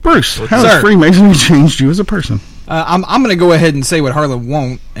 Bruce, how Sir. has Freemasonry changed you as a person? I'm going to go ahead and say what Harlan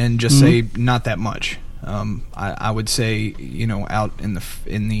won't, and just say not that much. I would say, out in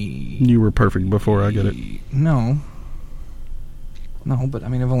the. You were perfect before, I get it. No, but I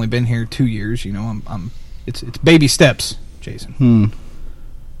mean, I've only been here 2 years. It's baby steps, Jason.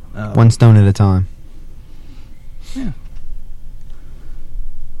 One stone at a time. Yeah.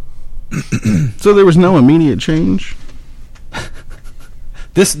 So there was no immediate change?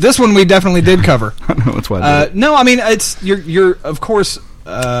 This one we definitely did cover. I know, that's why I did it. No, I mean you're of course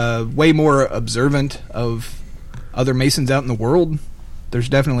way more observant of other Masons out in the world. There's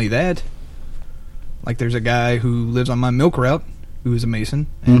definitely that. Like there's a guy who lives on my milk route who is a Mason,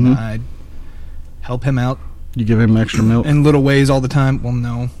 and I help him out. You give him extra milk? In little ways all the time. Well,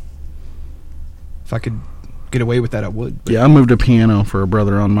 no. If I could get away with that, I would. Yeah, I moved a piano for a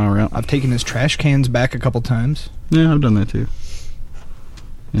brother on my route. I've taken his trash cans back a couple times. Yeah, I've done that too.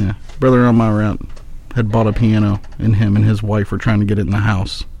 Yeah, brother on my route had bought a piano, and him and his wife were trying to get it in the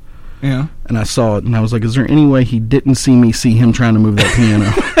house. Yeah. And I saw it, and I was like, is there any way he didn't see me see him trying to move that piano?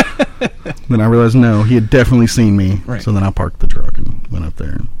 Then I realized, no, he had definitely seen me. Right. So then I parked the truck and went up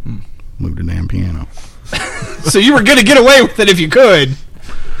there and moved a damn piano. So you were going to get away with it if you could.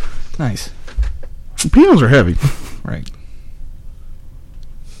 Nice. Pianos are heavy. Right.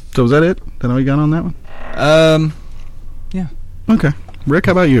 So is that it? That all you got on that one? Yeah. Okay. Rick,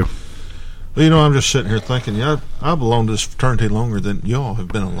 how about you? Well, I'm just sitting here thinking, I belong to this fraternity longer than y'all have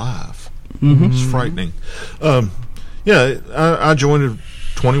been alive. It's frightening. I joined at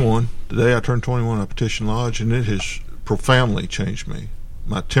 21. Today I turned 21. I petitioned lodge, and it has profoundly changed me.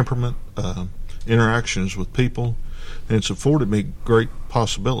 My temperament, interactions with people, and it's afforded me great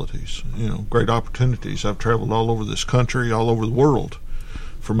possibilities, great opportunities. I've traveled all over this country, all over the world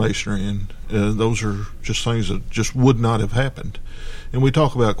for Masonry, and those are just things that just would not have happened. And we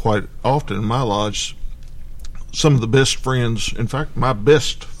talk about quite often in my lodge, some of the best friends, in fact, my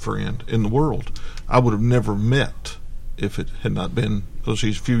best friend in the world, I would have never met if it had not been, because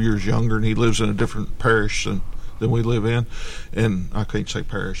he's a few years younger and he lives in a different parish than we live in. And I can't say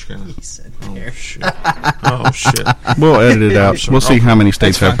parish, can I? He said parish. Oh, shit. We'll edit it out. sorry. We'll see how many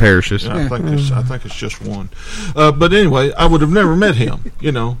states have parishes. Yeah, I think it's just one. But anyway, I would have never met him.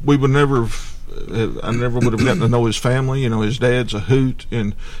 We would never have. I never would have gotten to know his family. His dad's a hoot,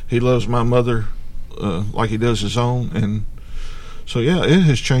 and he loves my mother like he does his own. And so, yeah, it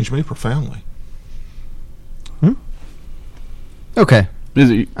has changed me profoundly. Okay. Is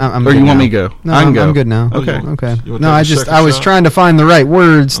it, I'm or good you want now. me to go? No, I can go. I'm good now. Okay. Okay. You want No, to take a second I was shot? trying to find the right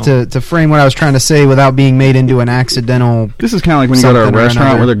words to frame what I was trying to say without being made into an accidental. This is kind of like when you go to a Something or restaurant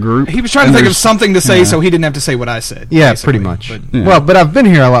another. with a group. He was trying to and think of there's- something to say yeah. so he didn't have to say what I said. Yeah, basically. pretty much. But, Yeah. Well, but I've been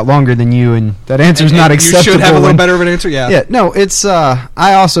here a lot longer than you, and that answer's and not you acceptable. should have a little when- better of an answer, yeah. Yeah, no, it's.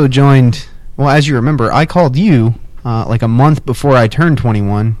 I also joined. Well, as you remember, I called you like a month before I turned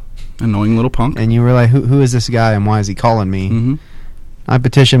 21, Annoying little punk. and you were like, "Who is this guy, and why is he calling me?" Mm-hmm. I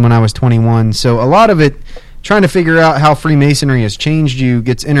petitioned when I was 21, so a lot of it, trying to figure out how Freemasonry has changed you,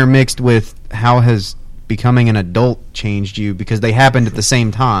 gets intermixed with how has becoming an adult changed you, because they happened at the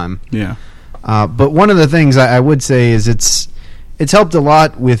same time. Yeah. But one of the things I would say is it's helped a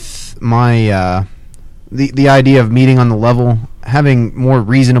lot with my the idea of meeting on the level, having more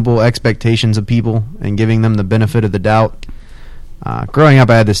reasonable expectations of people, and giving them the benefit of the doubt. Growing up,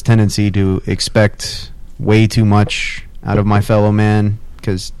 I had this tendency to expect way too much out of my fellow man,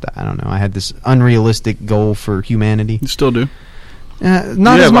 because I don't know, I had this unrealistic goal for humanity. You still do. Not You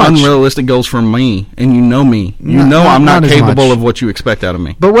as have much. unrealistic goals for me, and you know me. You Not- know I'm not not as capable much. of what you expect out of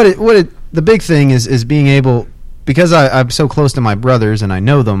me. But the big thing is being able, because I'm so close to my brothers and I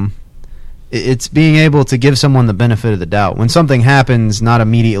know them, it's being able to give someone the benefit of the doubt. When something happens, not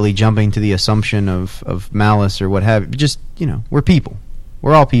immediately jumping to the assumption of malice or what have you. Just, we're people.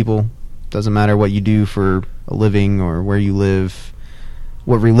 We're all people. Doesn't matter what you do for a living or where you live,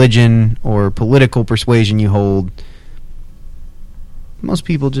 what religion or political persuasion you hold. Most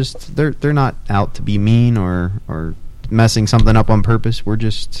people just, they're not out to be mean or messing something up on purpose. We're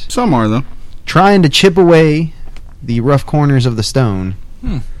just Some are, though. trying to chip away the rough corners of the stone.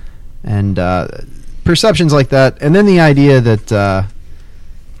 And perceptions like that. And then the idea that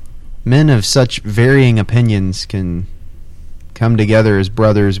men of such varying opinions can come together as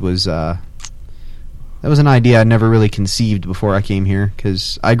brothers was That was an idea I never really conceived before I came here,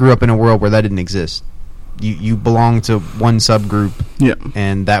 because I grew up in a world where that didn't exist. You belonged to one subgroup, Yeah.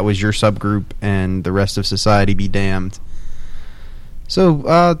 and that was your subgroup, and the rest of society be damned.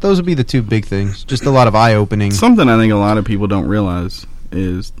 So those would be the two big things. Just a lot of eye-opening. Something I think a lot of people don't realize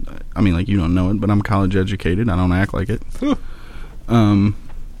is, I mean, like, you don't know it, but I'm college educated. I don't act like it.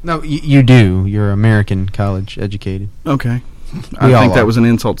 No, you do. You're American college educated. Okay. We I all think that are. was an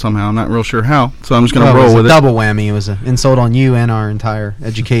insult somehow. I'm not real sure how, so I'm just going to Well, it roll was with a it. double whammy. It was an insult on you and our entire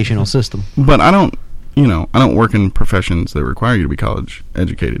educational system. But I don't, I don't work in professions that require you to be college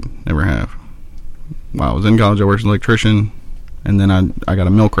educated. Never have. While I was in college, I worked as an electrician, and then I got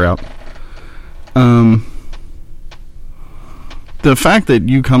a milk route. The fact that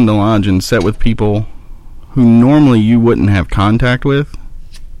you come to lodge and sit with people who normally you wouldn't have contact with,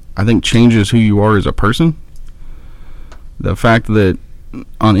 I think changes who you are as a person. The fact that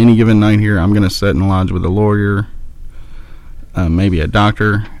on any given night here, I'm going to sit and lodge with a lawyer, maybe a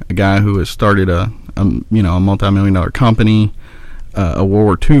doctor, a guy who has started a multi-million-dollar company, a World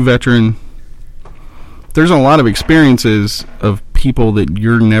War II veteran. There's a lot of experiences of people that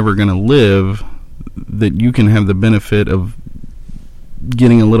you're never going to live that you can have the benefit of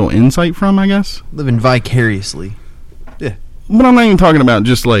getting a little insight from, I guess. Living vicariously. Yeah. But I'm not even talking about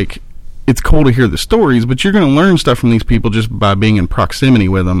just like, it's cool to hear the stories, but you're going to learn stuff from these people just by being in proximity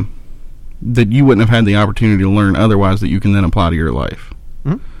with them that you wouldn't have had the opportunity to learn otherwise, that you can then apply to your life.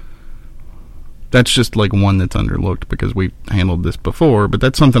 Mm-hmm. That's just like one that's underlooked because we've handled this before, but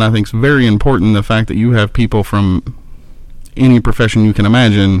that's something I think is very important. The fact that you have people from any profession you can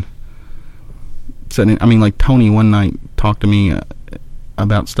imagine sitting, I mean, like Tony one night talked to me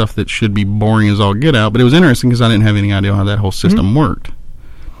about stuff that should be boring as all get out, but it was interesting because I didn't have any idea how that whole system worked.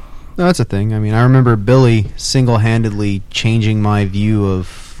 No, that's a thing. I mean, I remember Billy single-handedly changing my view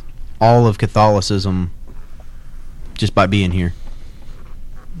of all of Catholicism just by being here.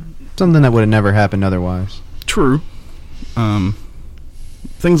 Something that would have never happened otherwise. True.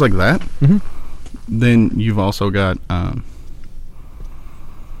 Things like that. Mm-hmm. Then you've also got, I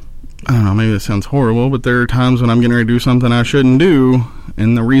don't know, maybe this sounds horrible, but there are times when I'm getting ready to do something I shouldn't do,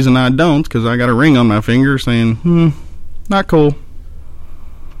 and the reason I don't is because I got a ring on my finger saying, not cool.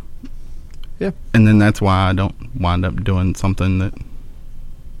 Yeah. And then that's why I don't wind up doing something that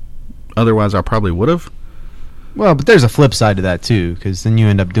otherwise I probably would have. Well, but there's a flip side to that, too, because then you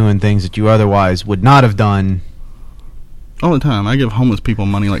end up doing things that you otherwise would not have done. All the time. I give homeless people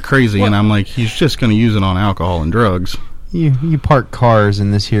money like crazy, and I'm like, he's just going to use it on alcohol and drugs. You park cars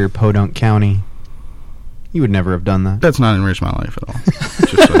in this here Podunk County. You would never have done that. That's not enriched my life at all.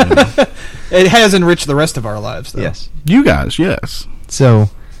 Just so you know. It has enriched the rest of our lives, though. Yes. You guys, yes. So,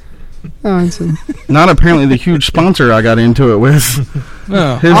 Not apparently the huge sponsor I got into it with.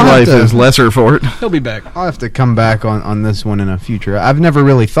 No, His I'll have life to- is lesser for it. he'll be back. I'll have to come back on this one in a future. I've never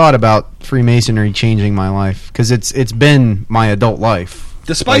really thought about Freemasonry changing my life, because it's been my adult life.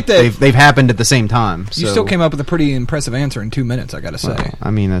 Despite Like, that, they've happened at the same time. you so- still came up with a pretty impressive answer in 2 minutes, I gotta say. Well,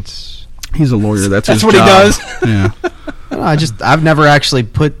 I mean, that's He's a lawyer. That's his what he job. does. Yeah. I've never actually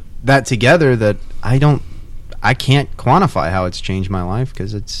put that together. That I can't quantify how it's changed my life,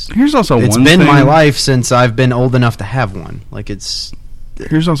 because it's Here's also been one thing. my life since I've been old enough to have one. Like it's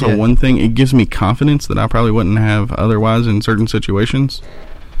Here's also Yeah. one thing. It gives me confidence that I probably wouldn't have otherwise in certain situations.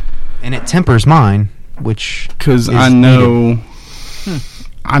 and it tempers mine, which Because is I know,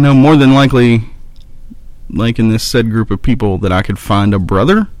 I know more than likely, like in this said group of people, that I could find a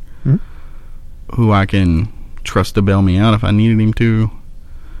brother Hmm. who I can trust to bail me out if I needed him to.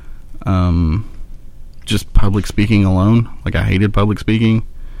 Just public speaking alone, like I hated public speaking.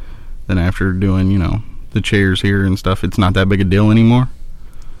 Then after doing, the chairs here and stuff, it's not that big a deal anymore.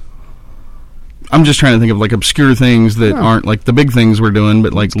 I'm just trying to think of like obscure things that aren't like the big things we're doing,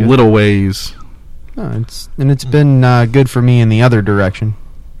 but like good. little ways. it's been good for me in the other direction.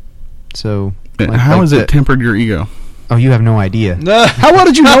 So How has it that- tempered your ego? Oh, you have no idea. How well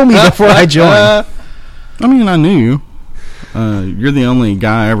did you know me before I joined? I mean, I knew you. You're the only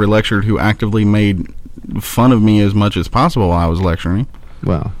guy I ever lectured who actively made fun of me as much as possible while I was lecturing.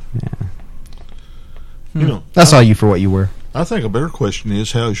 Well, yeah, I saw you for what you were. I think a better question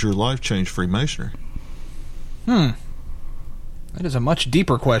is, how has your life changed Freemasonry? That is a much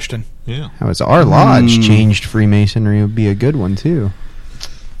deeper question. Yeah. How has our lodge changed Freemasonry would be a good one too.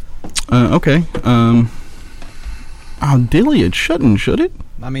 Okay. Ideally, it shouldn't, should it?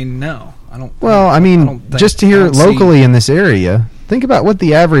 I mean, no. I don't. Well, I don't mean, think- just I here don't see- locally in this area, think about what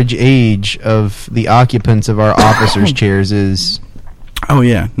the average age of the occupants of our officers' chairs is. Oh,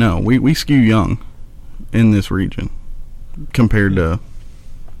 yeah. No, we skew young in this region compared to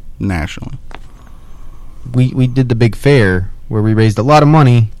nationally. we did the big fair where we raised a lot of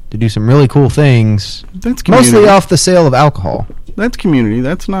money to do some really cool things. That's community. Mostly off the sale of alcohol. That's community.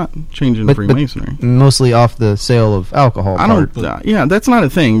 That's not changing Freemasonry. Mostly off the sale of alcohol. Yeah, that's not a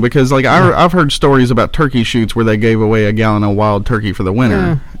thing because I've heard stories about turkey shoots where they gave away a gallon of wild turkey for the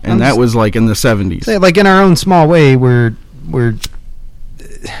winter, and that was like in the 70s. Like in our own small way, we're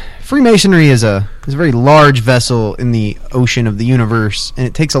Freemasonry is a very large vessel in the ocean of the universe, and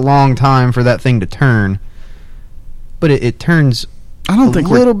it takes a long time for that thing to turn. But it turns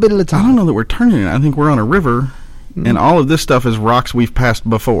little bit at a time. I don't know that we're turning it. I think we're on a river. And all of this stuff is rocks we've passed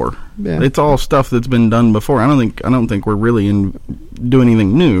before. Yeah. It's all stuff that's been done before. I don't think we're really doing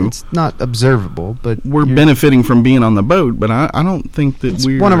anything new. It's not observable, but we're benefiting from being on the boat. But I don't think that it's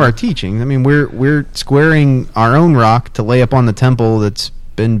one of our teachings. I mean, we're squaring our own rock to lay up on the temple that's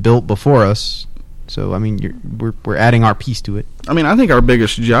been built before us. So I mean, we're adding our piece to it. I mean, I think our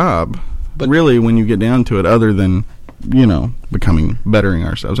biggest job, but really, when you get down to it, other than bettering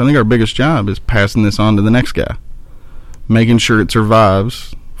ourselves, I think our biggest job is passing this on to the next guy. Making sure it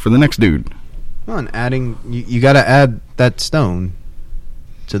survives for the next dude. Well, and adding, you got to add that stone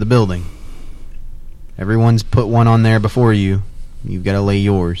to the building. Everyone's put one on there before you. You've got to lay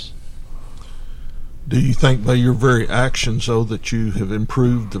yours. Do you think by your very actions, though, that you have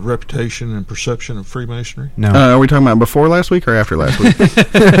improved the reputation and perception of Freemasonry? No. Are we talking about before last week or after last week?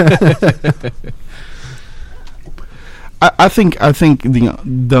 I think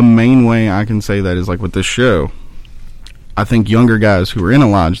the main way I can say that is like with this show. I think younger guys who are in a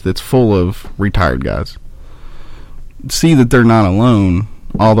lodge that's full of retired guys see that they're not alone,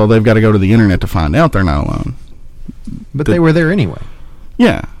 although they've got to go to the internet to find out they're not alone. But they were there anyway.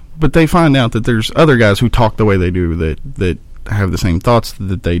 Yeah, but they find out that there's other guys who talk the way they do, that have the same thoughts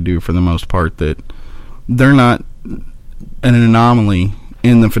that they do for the most part, that they're not an anomaly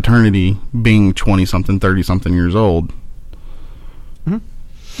in the fraternity being 20-something, 30-something years old.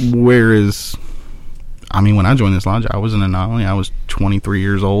 Mm-hmm. Whereas... I mean, when I joined this lodge, I was an anomaly. I was 23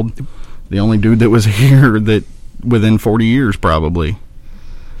 years old. The only dude that was here that within 40 years, probably.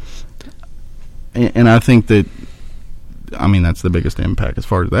 And I think that, I mean, that's the biggest impact as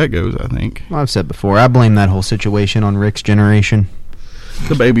far as that goes, I think. Well, I've said before, I blame that whole situation on Rick's generation.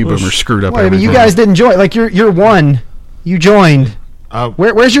 The baby boomers screwed up everything. I mean, you guys didn't join. Like, you're one. You joined.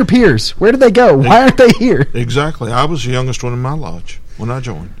 Where's your peers? Where did they go? Why aren't they here? Exactly. I was the youngest one in my lodge when I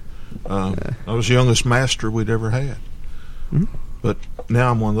joined. I was the youngest master we'd ever had. Mm-hmm. But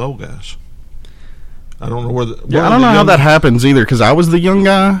now I'm one of the old guys. I don't know I don't know how that happens either, because I was the young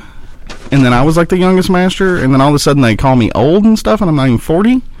guy, and then I was like the youngest master, and then all of a sudden they call me old and stuff, and I'm not even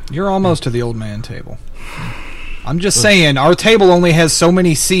 40. You're almost to the old man table. I'm just saying, our table only has so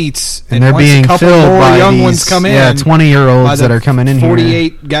many seats, and they're being a couple filled more by young these, ones come in. 20-year-olds that are coming in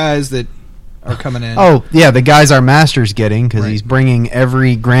 48 here. guys that are coming in. Oh, yeah, the guys our master's getting, because he's bringing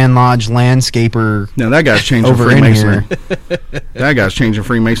every Grand Lodge landscaper. No, that guy's changing over Freemasonry. That guy's changing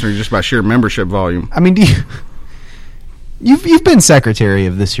Freemasonry just by sheer membership volume. I mean, you've been secretary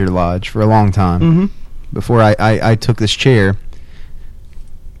of this here lodge for a long time, before I took this chair.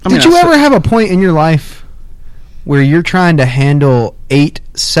 Did you ever have a point in your life where you're trying to handle 8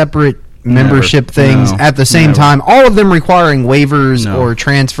 separate membership things at the same time, all of them requiring waivers or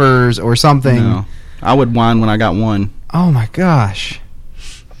transfers or something? No. I would whine when I got one. Oh my gosh,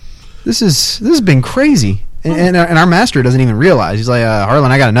 this has been crazy, and our master doesn't even realize. He's like,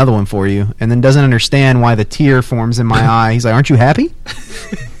 Harlan, I got another one for you, and then doesn't understand why the tear forms in my eye. He's like, aren't you happy?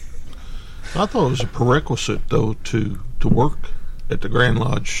 I thought it was a prerequisite, though, to work at the Grand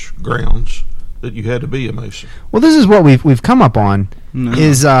Lodge grounds, that you had to be a Mason. Well, this is what we've come up on,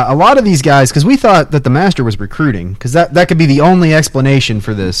 is a lot of these guys, because we thought that the master was recruiting, because that could be the only explanation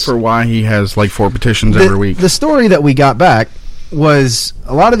for this. For why he has like 4 petitions every week. The story that we got back was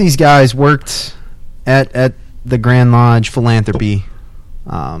a lot of these guys worked at the Grand Lodge Philanthropy.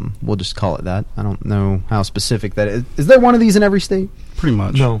 We'll just call it that. I don't know how specific that is. Is there one of these in every state? Pretty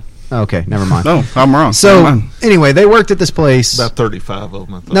much. No. Okay, never mind. No, I'm wrong. So, anyway, they worked at this place. About 35 of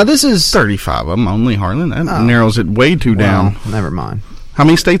them, I think. Now, this is... 35 of them, only, Harlan. That narrows it way too down. Never mind. How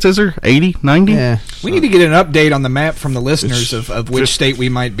many states is there? 80? 90? Yeah. We need to get an update on the map from the listeners of which state we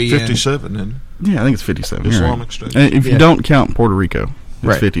might be 57, in. Isn't it? Yeah, I think it's 57. Islamic state. If you don't count Puerto Rico,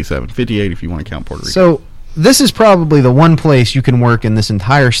 it's 57. 58 if you want to count Puerto Rico. So, this is probably the one place you can work in this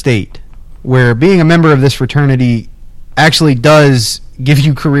entire state where being a member of this fraternity actually does give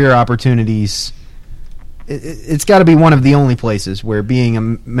you career opportunities. It's got to be one of the only places where being a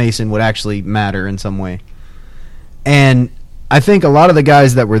Mason would actually matter in some way. And I think a lot of the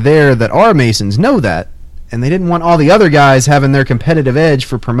guys that were there that are Masons know that, and they didn't want all the other guys having their competitive edge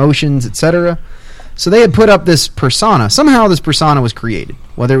for promotions, etc. So they had put up this persona. Somehow this persona was created,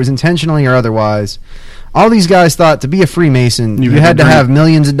 whether it was intentionally or otherwise. All these guys thought to be a Freemason, you had to have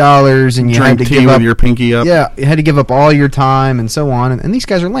millions of dollars, and you had to give up with your pinky up. Yeah, you had to give up all your time and so on. And these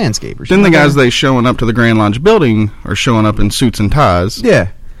guys are landscapers. Then the guys they showing up to the Grand Lodge building are showing up in suits and ties. Yeah.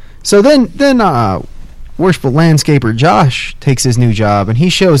 So then worshipful landscaper Josh takes his new job, and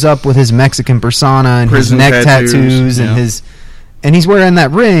he shows up with his Mexican persona and Prison his neck tattoos, and he's wearing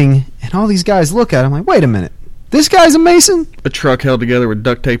that ring, and all these guys look at him like, wait a minute, this guy's a Mason? A truck held together with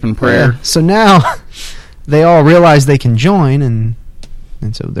duct tape and prayer. Yeah. So now they all realize they can join, and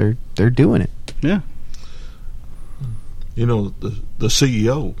so they're doing it. Yeah. You know, the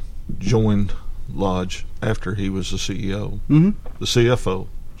CEO joined Lodge after he was the CEO. Mm-hmm. The CFO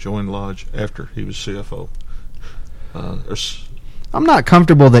joined Lodge after he was CFO. I'm not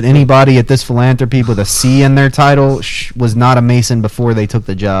comfortable that anybody at this philanthropy with a C in their title was not a Mason before they took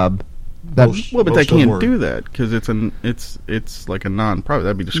the job. But they can't do that because it's like a non-profit.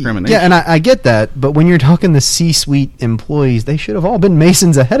 That'd be discrimination. Yeah, and I get that, but when you're talking the C-suite employees, they should have all been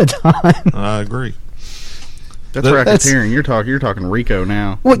Masons ahead of time. I agree. That's racketeering. You're talking RICO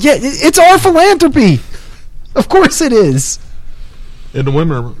now. Well, yeah, it's our philanthropy. Of course it is. And the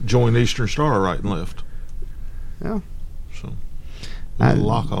women joined Eastern Star right and left. Yeah. So, there's a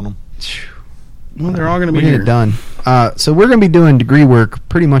lock on them. Well, they're all going to be We're here. done. So we're going to be doing degree work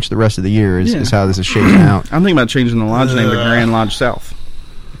pretty much the rest of the year is how this is shaking out. I'm thinking about changing the lodge name to Grand Lodge South.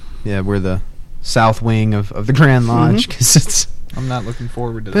 Yeah, we're the south wing of the Grand Lodge because it's... I'm not looking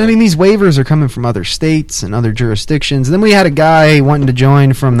forward to But that. I mean, these waivers are coming from other states and other jurisdictions. And then we had a guy wanting to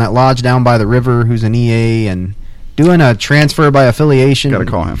join from that lodge down by the river who's an EA, and doing a transfer by affiliation Gotta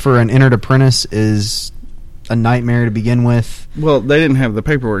call him. for an entered apprentice is a nightmare to begin with. Well, they didn't have the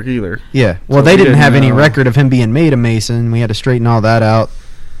paperwork either. Yeah, well, So they we didn't didn't have any know. record of him being made a Mason. We had to straighten all that out.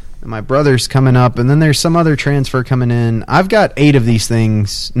 And my brother's coming up, and then there's some other transfer coming in. I've got 8 of these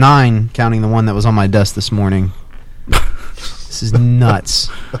things, 9 counting the one that was on my desk this morning. This is nuts.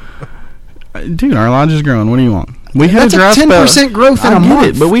 Dude, our lodge is growing. What do you want? We had That's a dry a 10% spell. growth in I a get month.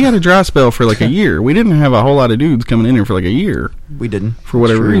 it, but we had a dry spell for like a year. We didn't have a whole lot of dudes coming in here for like a year We didn't. for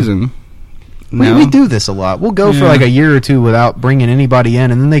whatever True. reason. We do this a lot. We'll go for Yeah. like a year or two without bringing anybody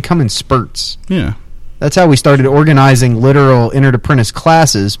in, and then they come in spurts. Yeah. That's how we started organizing literal entered apprentice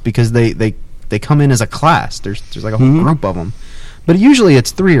classes, because they come in as a class. There's like a whole group of them. But usually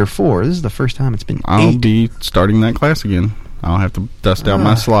it's 3 or 4. This is the first time it's been 8. I'll be starting that class again. I'll have to dust out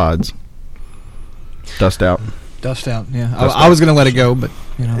my slides. Dust out. Dust out, yeah. Dust I was going to let it go, but,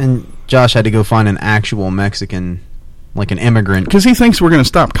 you know. And Josh had to go find an actual Mexican, like an immigrant. Because he thinks we're going to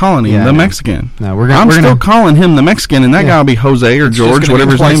stop calling him Yeah, I the know. Mexican. No, we're I'm gonna still calling him the Mexican, and that Yeah. guy will be Jose or It's just George, gonna whatever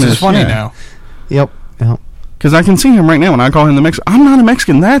be his twice name as is. funny Yeah. now. Yep. Because I can see him right now when I call him the Mexican. I'm not a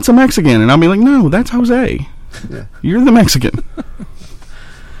Mexican. That's a Mexican. And I'll be like, no, that's Jose. Yeah. You're the Mexican.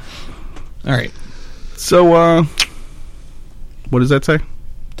 All right. So, what does that say?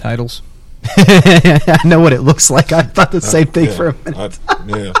 Titles. I know what it looks like. I thought the same thing for a minute.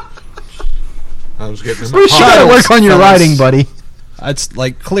 I was getting in We're my trying to pocket. work on your Fellas. writing, buddy. It's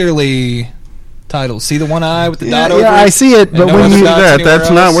like clearly titles. See the one eye with the Yeah, dot over yeah, it? I see it, And but no when other you- dots That anywhere that's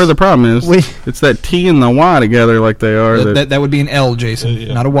not else? where the problem is. We- It's that T and the Y together like they are. That would be an L, Jason,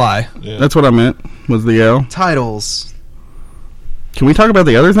 Yeah. not a Y. Yeah. That's what I meant, was the L. Titles. Can we talk about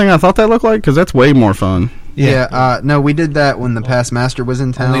the other thing I thought that looked like? Because that's way more fun. Yeah. No, we did that when the past master was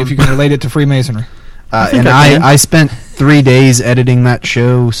in town. Only if you can relate it to Freemasonry. And I can. I spent 3 days editing that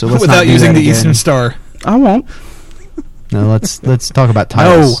show, so let's Without not do using that the again. Eastern Star. I won't. No, let's talk about No,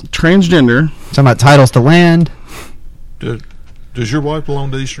 titles. transgender. Talking about titles to land. Does your wife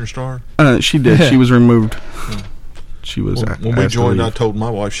belong to Eastern Star? She did. She was removed. She was. When we asked to joined, I leave. told my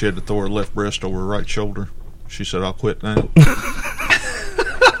wife she had to throw her left breast over her right shoulder. She said, "I'll quit now."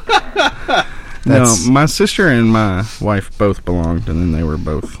 No, That's- my sister and my wife both belonged, and then they were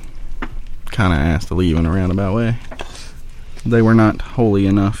both kind of asked to leave in a roundabout way. They were not holy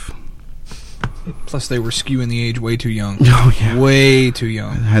enough. Plus, they were skewing the age way too young. Oh, yeah. Way too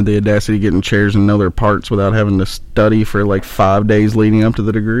young. Had the audacity to get in chairs and know their parts without having to study for like 5 days leading up to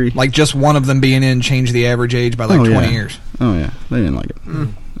the degree. Like, just one of them being in changed the average age by like Oh, 20 yeah. years. Oh, yeah. They didn't like it.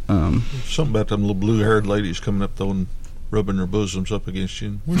 Something about them little blue-haired ladies coming up though and rubbing their bosoms up against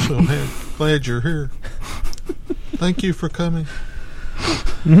you. We're so glad you're here. Thank you for coming.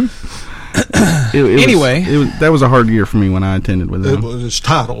 Anyway. that was a hard year for me when I attended with It them. was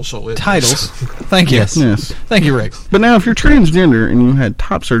titles, so it Titles. Thank you. Yes. Thank you, Rick. But now, if you're transgender and you had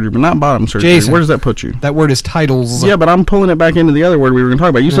top surgery but not bottom surgery, Jason. where does that put you? That word is titles. Yeah, but I'm pulling it back into the other word we were going to talk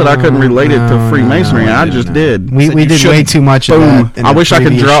about. You said I couldn't relate it to Freemasonry. I just did. We Said we you did way shouldn't. too much of Boom. that. in I the wish I could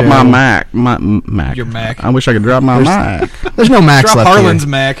previous drop my show. Mac. My Mac. Your Mac. I wish I could drop my Mac. There's no Macs Drop left Harlan's here.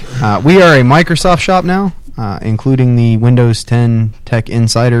 Mac. We are a Microsoft shop now, including the Windows 10 Tech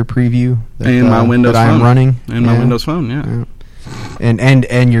Insider preview that, And my Windows that I am phone. running. And my Yeah. Windows Phone, yeah.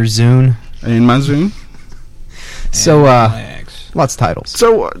 And your Zune. And my Zoom. So Max. lots of titles.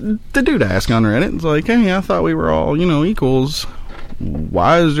 So the dude asked on Reddit, it's like, hey, I thought we were all, equals.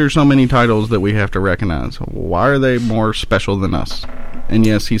 Why is there so many titles that we have to recognize? Why are they more special than us? And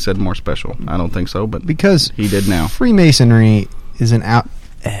yes, he said more special. I don't think so, but Because he did now. Freemasonry is an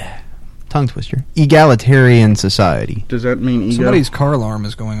tongue twister, egalitarian society, Does that mean ego? Somebody's car alarm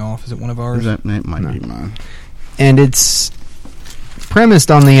is going off. Is it one of ours? It might be mine. and it's premised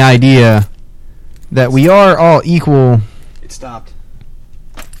on the idea that we are all equal. It stopped.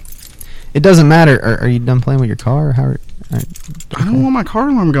 It doesn't matter. Are you done playing with your car? Or how? I don't want my car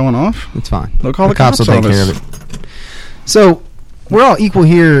alarm going off. It's fine. They'll call the cops will take on care us. of it. So we're all equal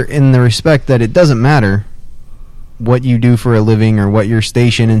here in the respect that it doesn't matter what you do for a living or what your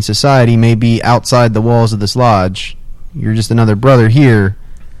station in society may be outside the walls of this lodge. You're just another brother here.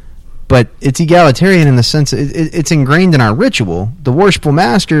 But it's egalitarian in the sense it's ingrained in our ritual. The worshipful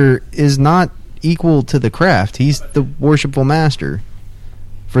master is not equal to the craft. He's the worshipful master.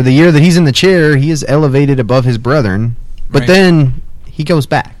 For the year that he's in the chair, he is elevated above his brethren. But Right. then he goes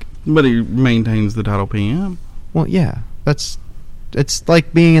back. But he maintains the title PM. Well, yeah, it's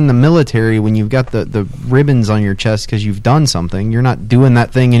like being in the military when you've got the ribbons on your chest because you've done something. You're not doing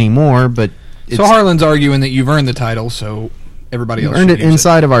that thing anymore, but So Harlan's arguing that you've earned the title, so everybody else earned should it use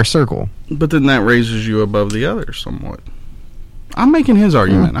inside of our circle. But then that raises you above the others somewhat. I'm making his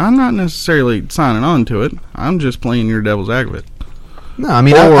argument. I'm not necessarily signing on to it. I'm just playing your devil's advocate. No, I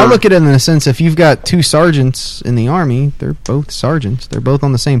mean, I look at it in the sense if you've got two sergeants in the Army, they're both sergeants. They're both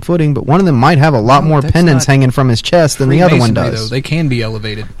on the same footing, but one of them might have a lot more that's pendants not hanging from his chest than the other one Freemasonry, does. though. They can be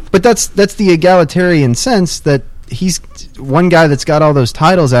elevated. But that's the egalitarian sense that he's one guy that's got all those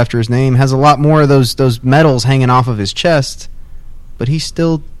titles after his name has a lot more of those medals hanging off of his chest, but he's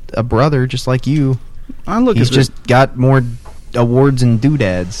still a brother just like you. I look He's at just got more awards and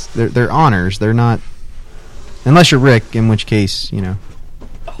doodads. They're honors. They're not, unless you're Rick, in which case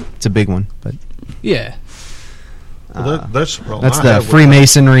it's a big one. But Well, Yeah. that's the problem. that's I the have with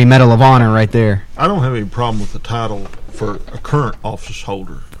Freemasonry Medal of Honor right there. I don't have any problem with the title for a current office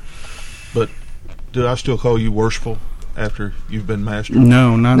holder, but do I still call you worshipful after you've been master?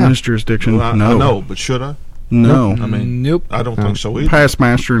 No, not No. in this jurisdiction. Well, I no. know, but should I? No. I mean, Nope. I don't think so either. Past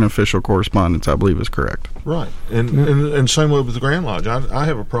master and official correspondence, I believe, is correct. Right, and same way with the Grand Lodge. I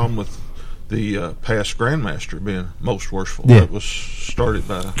have a problem with the past Grandmaster being most worshipful. Yeah. That was started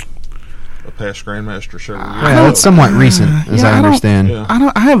by a past Grandmaster several years Yeah, ago. that's somewhat recent, as I don't- understand. Yeah.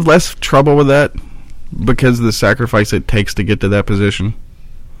 I have less trouble with that because of the sacrifice it takes to get to that position.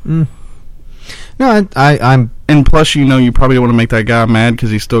 No, I'm And plus, you probably don't want to make that guy mad because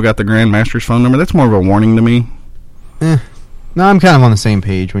he's still got the Grandmaster's phone number. That's more of a warning to me. I'm kind of on the same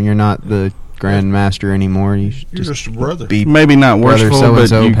page. When you're not the Grand Master anymore, you should You're just a brother. be. Maybe not Brother worshipful, but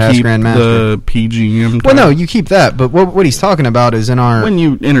so-and-so, you past keep Grandmaster. the PGM. Well, no, title. you keep that. But what he's talking about is in our when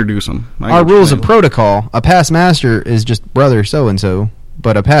you introduce them. our rules of protocol. A past master is just brother so and so,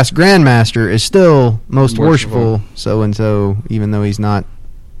 but a past Grand Master is still most worshipful so and so, even though he's not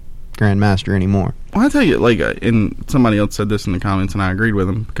Grand Master anymore. Well, I tell you, and somebody else said this in the comments, and I agreed with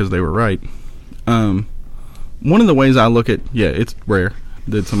them because they were right. One of the ways I look at, it's rare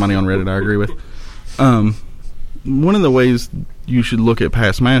that somebody on Reddit I agree with. One of the ways you should look at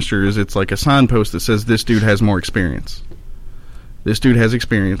past master is it's like a signpost that says this dude has more experience. This dude has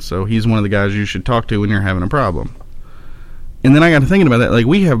experience, so he's one of the guys you should talk to when you're having a problem. And then I got to thinking about that. Like,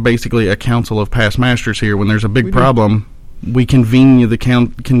 we have basically a council of past masters here. When there's a big problem, we convene the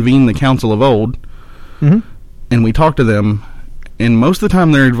council of old, and we talk to them. And most of the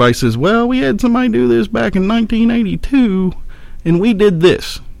time, their advice is, "Well, we had somebody do this back in 1982, and we did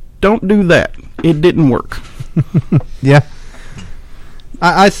this. Don't do that. It didn't work." Yeah,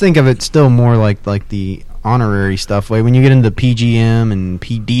 I think of it still more like the honorary stuff. Like when you get into PGM and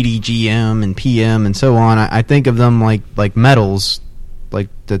PDDGM and PM and so on, I think of them like medals, like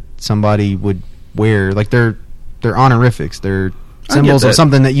that somebody would wear. Like they're honorifics. They're symbols of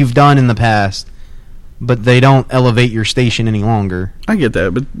something that you've done in the past, but they don't elevate your station any longer. I get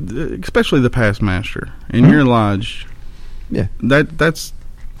that, but especially the past master in your lodge. Yeah, That's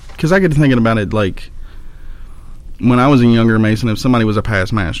Because I get to thinking about it like when I was a younger Mason, if somebody was a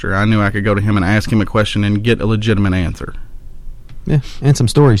past master, I knew I could go to him and ask him a question and get a legitimate answer. Yeah, and some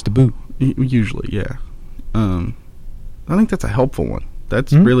stories to boot. Usually, yeah. I think that's a helpful one.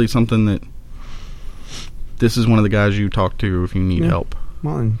 That's really something that this is one of the guys you talk to if you need help.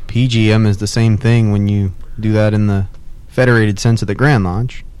 Well, and PGM is the same thing when you do that in the federated sense of the Grand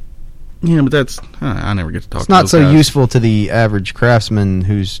Lodge. Yeah, but that's... I never get to talk It's to not those so guys. useful to the average craftsman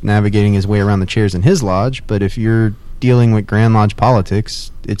who's navigating his way around the chairs in his lodge, but if you're dealing with Grand Lodge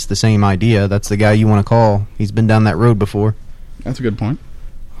politics, it's the same idea. That's the guy you want to call. He's been down that road before. That's a good point.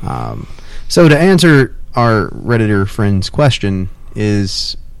 So to answer our Redditor friend's question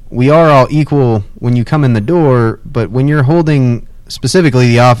is, we are all equal when you come in the door, but when you're holding specifically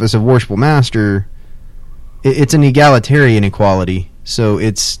the office of Worshipful Master, it's an egalitarian equality. So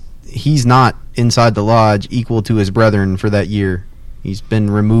he's not inside the lodge equal to his brethren for that year. He's been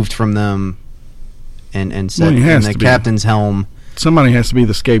removed from them and set in the captain's helm. Somebody has to be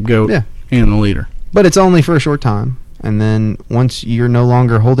the scapegoat and the leader. But it's only for a short time. And then once you're no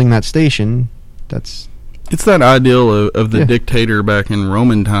longer holding that station, it's that ideal of the dictator back in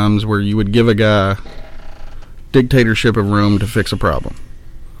Roman times where you would give a guy dictatorship of Rome to fix a problem.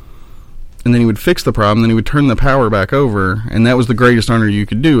 And then he would fix the problem, then he would turn the power back over, and that was the greatest honor you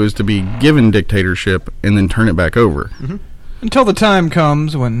could do, is to be given dictatorship and then turn it back over. Mm-hmm. Until the time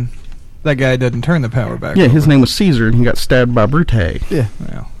comes when that guy doesn't turn the power back over. Yeah, his name was Caesar, and he got stabbed by Brute. Yeah.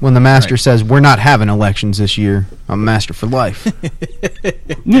 Well, when the master says, we're not having elections this year, I'm master for life.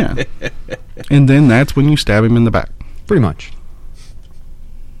 Yeah. And then that's when you stab him in the back. Pretty much.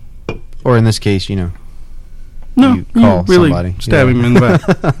 Or in this case, No, you call really somebody. Stab him in the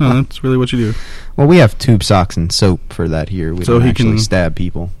back. No, that's really what you do. Well, we have tube socks and soap for that here. We So don't he actually can stab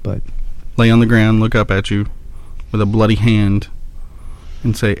people, but lay on the ground, look up at you with a bloody hand,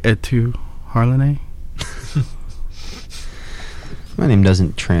 and say, "Et tu, Harlene?" my name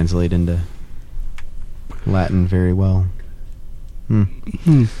doesn't translate into Latin very well.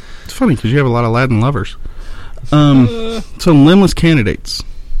 It's funny because you have a lot of Latin lovers. So limbless candidates.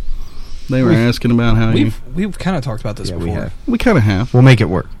 They were asking about how we've kind of talked about this before. we have. We kind of have. We'll make it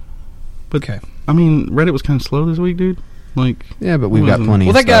work. But, Okay. I mean, Reddit was kind of slow this week, dude. Like, Yeah, but we've got wasn't- plenty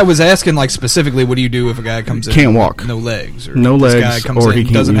Well, of that guy stuff. was asking like specifically, what do you do if a guy comes in Can't with walk. no legs, or No this legs, guy comes or in he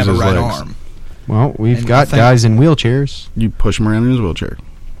can't doesn't use have a his right legs. arm? Well, we've And got I think- guys in wheelchairs. you push him around in his wheelchair.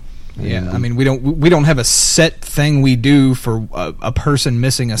 Yeah, I mean we don't have a set thing we do for a person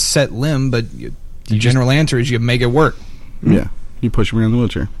missing a set limb, but the general answer is you make it work. Yeah. You push him around in the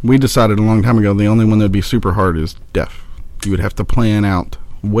wheelchair. We decided a long time ago the only one that would be super hard is deaf. You would have to plan out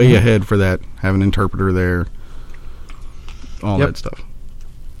way ahead for that, have an interpreter there, all Yep. that stuff.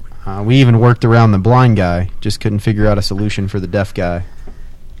 We even worked around the blind guy. Just couldn't figure out a solution for the deaf guy.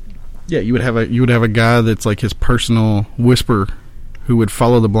 Yeah, you would have a guy that's like his personal whisper who would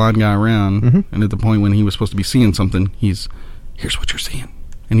follow the blind guy around, and at the point when he was supposed to be seeing something, here's what you're seeing,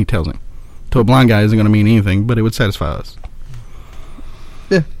 and he tells him. To a blind guy isn't going to mean anything, but it would satisfy us.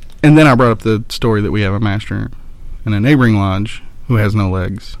 Yeah. And then I brought up the story that we have a master in a neighboring lodge who has no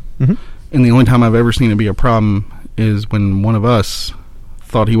legs. Mhm. And the only time I've ever seen it be a problem is when one of us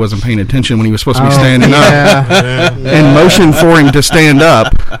thought he wasn't paying attention when he was supposed to be standing up and motioned for him to stand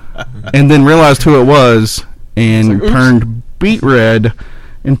up, and then realized who it was and turned beet red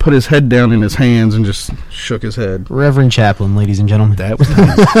and put his head down in his hands and just shook his head. Reverend Chaplain, ladies and gentlemen. That was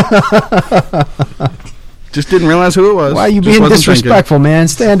just didn't realize who it was. Why are you Just being wasn't disrespectful, man?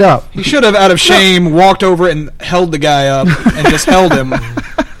 Stand up. He should have, out of shame, walked over and held the guy up and just held him.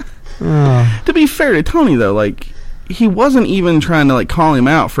 thinking. To be fair to Tony, though, like, he wasn't even trying to like call him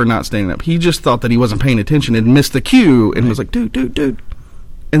out for not standing up. He just thought that he wasn't paying attention and missed the cue and was like, dude.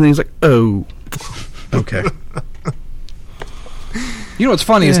 And then he's like, oh, okay. You know what's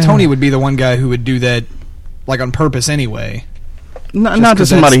funny is Tony would be the one guy who would do that, like on purpose anyway. Not Just to 'cause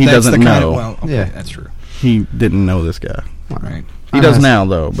somebody he that's doesn't the kind know. of- well, okay, Yeah. that's true. He didn't know this guy. Right. He does now,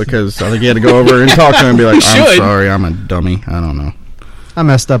 though, because I think he had to go over and talk to him and be like, I'm should. sorry, I'm a dummy. I don't know. I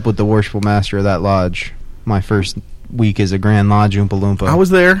messed up with the worshipful master of that lodge my first week as a Grand Lodge Oompa Loompa. I was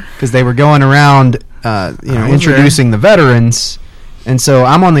there. Because they were going around, introducing the veterans, and so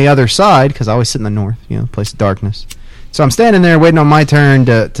I'm on the other side because I always sit in the north, place of darkness. So I'm standing there waiting on my turn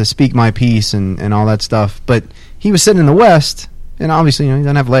to speak my piece and all that stuff. But he was sitting in the west, and obviously he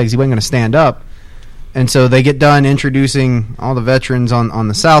doesn't have legs. He wasn't going to stand up. And so they get done introducing all the veterans on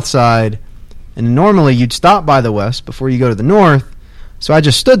the south side, and normally you'd stop by the west before you go to the north. So I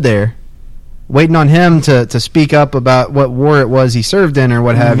just stood there waiting on him to speak up about what war it was he served in or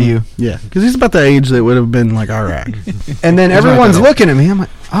what have you. Yeah, because he's about the age that would have been like, all right. And then everyone's looking at me. I'm like,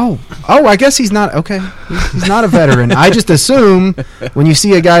 Oh, I guess he's not okay. He's not a veteran. I just assume when you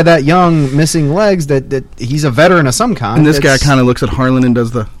see a guy that young missing legs that he's a veteran of some kind. And this guy kind of looks at Harlan and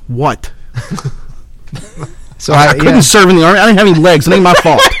does the what? So I couldn't serve in the army. I didn't have any legs. It ain't my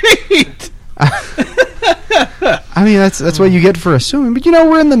fault. I mean, that's what you get for assuming. But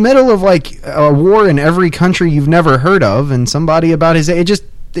we're in the middle of like a war in every country you've never heard of, and somebody about his age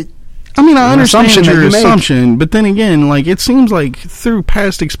I understand your assumption, but then again, like it seems like through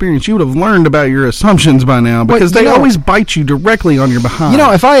past experience, you would have learned about your assumptions by now because they always bite you directly on your behind.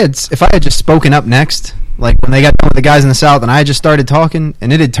 If I had just spoken up next, like when they got done with the guys in the South, and I just started talking,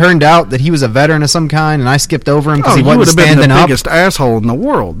 and it had turned out that he was a veteran of some kind, and I skipped over him because he wasn't standing up. You would have been the biggest asshole in the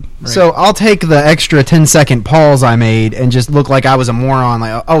world. Right. So I'll take the extra 10-second pause I made and just look like I was a moron.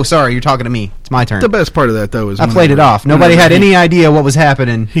 Like, oh, sorry, you're talking to me. It's my turn. The best part of that, though, is I played it off. Nobody had any idea what was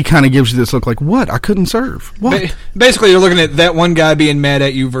happening. He kind of gives you this look like, what? I couldn't serve. What? Basically, you're looking at that one guy being mad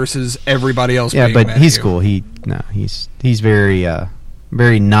at you versus everybody else being mad at you. Yeah, but he's cool. He's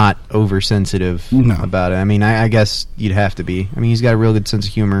very not oversensitive about it. I mean, I guess you'd have to be. I mean, he's got a real good sense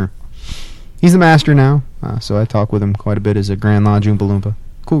of humor. He's the master now, so I talk with him quite a bit as a Grand Lodge Oompa Loompa.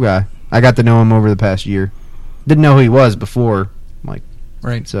 Cool guy. I got to know him over the past year. Didn't know who he was before.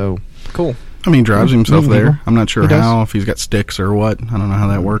 Right. So cool. I mean, he drives himself there. I'm not sure how, if he's got sticks or what. I don't know how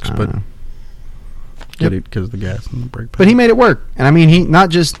that works, but get it because of the gas and the brake pedal. But he made it work, and I mean, he not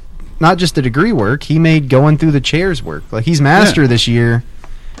just the degree work. He made going through the chairs work. Like he's master this year.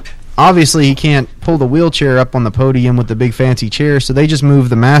 Obviously, he can't pull the wheelchair up on the podium with the big fancy chair, so they just move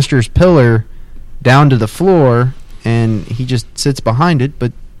the master's pillar down to the floor, and he just sits behind it.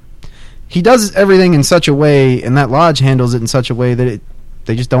 But he does everything in such a way, and that lodge handles it in such a way that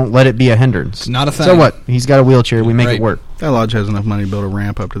they just don't let it be a hindrance. It's not a thing. So what? He's got a wheelchair. We make it work. That lodge has enough money to build a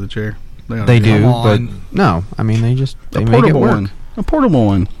ramp up to the chair. They do, but no. I mean, they make it work. A portable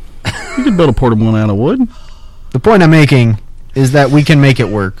one. You could build a portable one out of wood. The point I'm making is that we can make it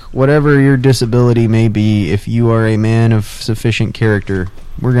work. Whatever your disability may be, if you are a man of sufficient character,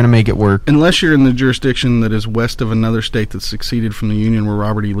 we're going to make it work. Unless you're in the jurisdiction that is west of another state that seceded from the Union where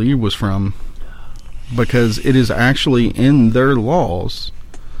Robert E. Lee was from, because it is actually in their laws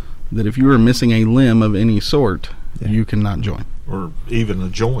that if you are missing a limb of any sort, you cannot join. Or even a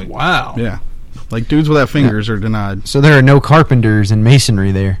joint. Wow. Yeah. Like dudes without fingers are denied. So there are no carpenters in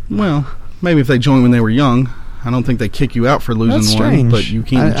masonry there. Well, maybe if they joined when they were young. I don't think they kick you out for losing that's one, strange. But you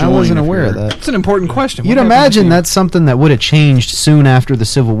can't join. I wasn't aware of that. It's an important question. You'd imagine that's something that would have changed soon after the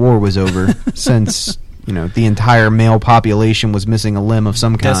Civil War was over, since the entire male population was missing a limb of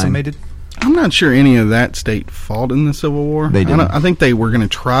some kind. Decimated. I'm not sure any of that state fought in the Civil War. They didn't. I think they were going to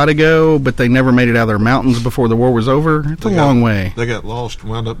try to go, but they never made it out of their mountains before the war was over. It's a long way. They got lost and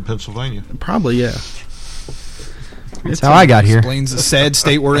wound up in Pennsylvania. Probably, yeah. That's how I got here. Explains the sad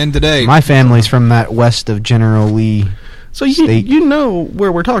state we're in today. My family's from that west of General Lee. So you know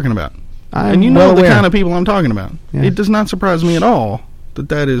where we're talking about. And you know the kind of people I'm talking about. Yeah. It does not surprise me at all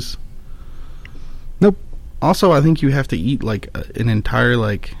that is... Nope. Also, I think you have to eat like an entire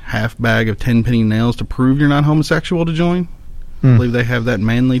half bag of 10-penny nails to prove you're not homosexual to join. I believe they have that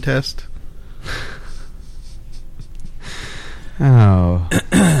manly test. Oh.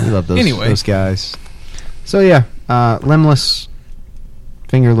 We love those guys. So yeah, limbless,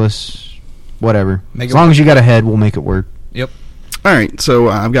 fingerless, whatever. As long as you got a head, we'll make it work. Yep. All right, so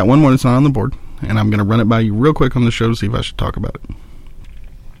I've got one more that's not on the board, and I'm going to run it by you real quick on the show to see if I should talk about it.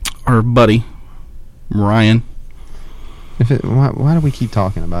 Our buddy, Ryan. Why do we keep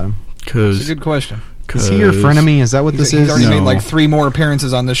talking about him? It's a good question. Is he your frenemy? Is that what this is? He's already made 3 more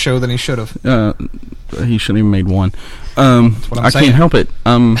appearances on this show than he should have. He shouldn't even made one. That's what I'm saying. Can't help it.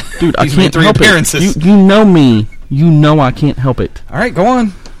 Dude, I can't help it. You know me. You know I can't help it. All right, go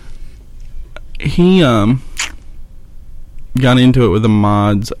on. He got into it with the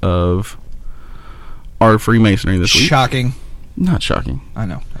mods of our Freemasonry this week. Shocking. Not shocking. I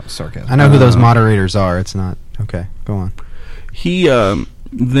know. That was sarcasm. I know who those moderators are. It's not. Okay, go on. He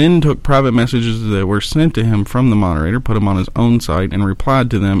then took private messages that were sent to him from the moderator, put them on his own site, and replied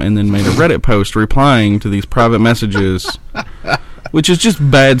to them, and then made a Reddit post replying to these private messages, which is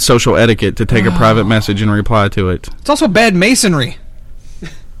just bad social etiquette to take a private message and reply to it. It's also bad masonry.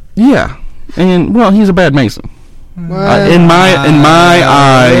 Yeah, and well, he's a bad mason. In my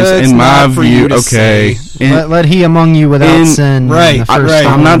eyes, in my view, okay. Let he among you without sin. Right.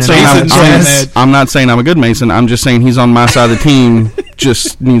 I'm not saying I'm a good mason. I'm just saying he's on my side of the team.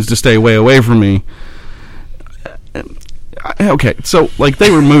 Just needs to stay way away from me. Okay, so they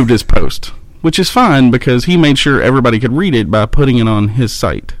removed his post, which is fine because he made sure everybody could read it by putting it on his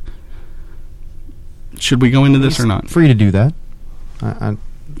site. Should we go into this or not? Free to do that.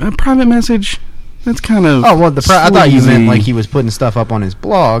 a private message. That's kind of. Oh well, I thought you meant like he was putting stuff up on his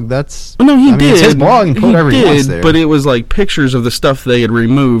blog. That's. Well, no, he did. It's his blog and put whatever he wants there. But it was like pictures of the stuff they had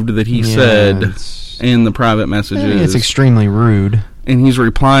removed that he said in the private messages. It's extremely rude. And he's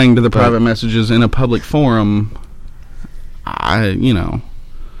replying to the private messages in a public forum.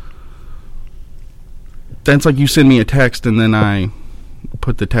 That's like you send me a text and then I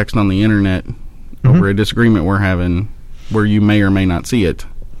put the text on the internet over a disagreement we're having where you may or may not see it.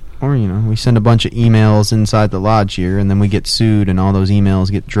 Or, we send a bunch of emails inside the lodge here, and then we get sued, and all those emails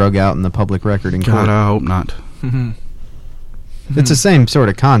get drug out in the public record in court. God, I hope not. It's the same sort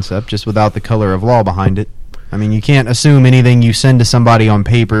of concept, just without the color of law behind it. I mean, you can't assume anything you send to somebody on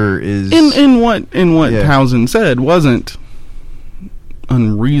paper is... In what Townsend said wasn't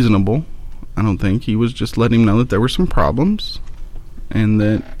unreasonable, I don't think. He was just letting him know that there were some problems, and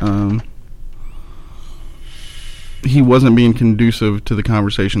that... he wasn't being conducive to the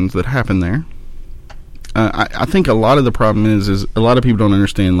conversations that happened there. I think a lot of the problem is a lot of people don't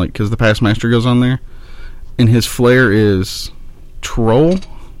understand, like, because the past master goes on there, and his flair is troll,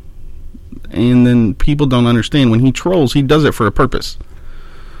 and then people don't understand when he trolls, he does it for a purpose.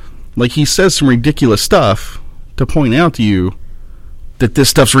 Like, he says some ridiculous stuff to point out to you that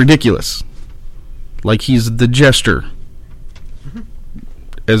this stuff's ridiculous. Like, he's the jester.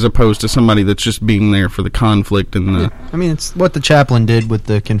 As opposed to somebody that's just being there for the conflict and the... I mean, it's what the chaplain did with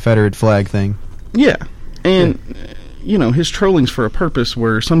the Confederate flag thing. Yeah. And, his trolling's for a purpose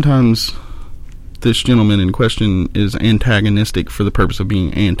where sometimes this gentleman in question is antagonistic for the purpose of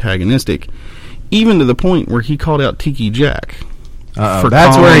being antagonistic, even to the point where he called out Tiki Jack.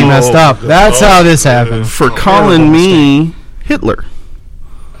 That's where he messed up. That's how this happened. For calling me Hitler.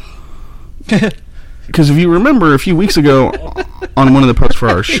 Because if you remember, a few weeks ago, on one of the posts for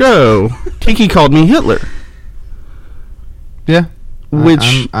our show, Tiki called me Hitler. Yeah.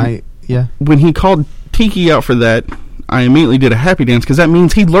 Which, when he called Tiki out for that, I immediately did a happy dance, because that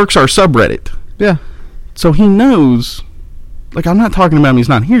means he lurks our subreddit. Yeah. So he knows, like, I'm not talking about him, he's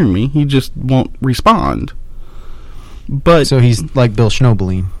not hearing me, he just won't respond. But so he's like Bill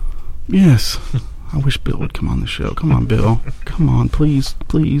Schnobeline. Yes. I wish Bill would come on the show. Come on, Bill. Come on, please,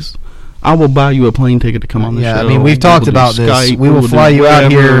 please. I will buy you a plane ticket to come on the show. Yeah, I mean, we've talked about this. Skype, we will fly you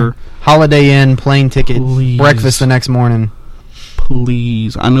out here, Holiday Inn, plane ticket, breakfast the next morning.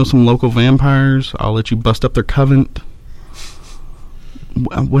 Please. I know some local vampires. I'll let you bust up their covenant.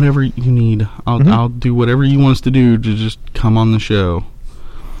 Whatever you need. I'll do whatever you want us to do to just come on the show.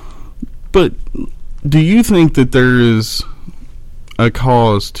 But do you think that there is a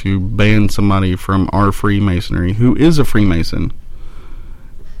cause to ban somebody from our Freemasonry who is a Freemason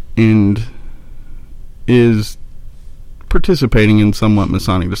and is participating in somewhat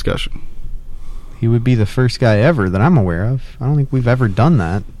Masonic discussion? He would be the first guy ever that I'm aware of. I don't think we've ever done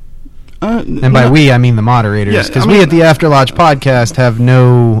that. And by we, I mean the moderators, because we at the After Lodge podcast have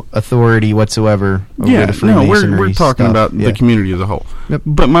no authority whatsoever over the Freemasonry we're talking about the community as a whole. Yep.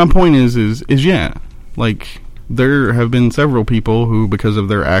 But my point is like, there have been several people who, because of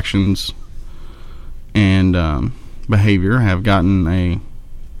their actions and behavior, have gotten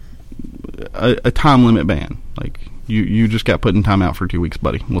a time limit ban. Like, you just got put in timeout for 2 weeks,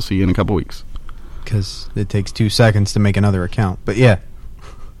 buddy. We'll see you in a couple weeks. Because it takes 2 seconds to make another account. But yeah,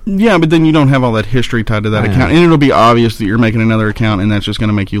 but then you don't have all that history tied to that account, and it'll be obvious that you're making another account, and that's just going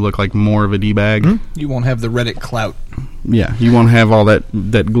to make you look like more of a D-bag. Mm-hmm. You won't have the Reddit clout. Yeah, you won't have all that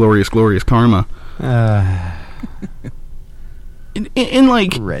glorious karma. And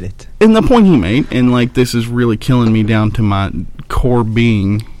like Reddit. And the point he made, and like, this is really killing me down to my core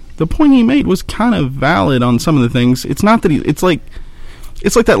being, the point he made was kind of valid on some of the things. It's not that it's like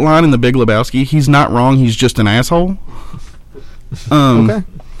that line in The Big Lebowski, he's not wrong, he's just an asshole. Okay.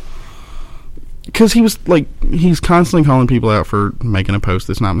 Because he was like, he's constantly calling people out for making a post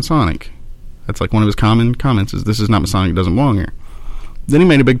that's not Masonic. That's like one of his common comments is, this is not Masonic, it doesn't belong here. Then he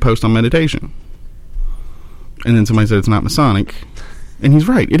made a big post on meditation. And then somebody said it's not Masonic. And he's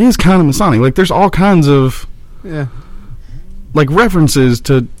right, it is kind of Masonic. Like, there's all kinds of like references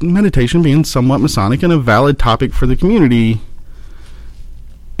to meditation being somewhat Masonic and a valid topic for the community.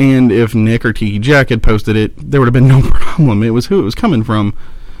 And if Nick or Tiki Jack had posted it, there would have been no problem. It was who it was coming from.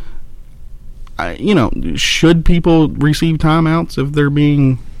 Should people receive timeouts if they're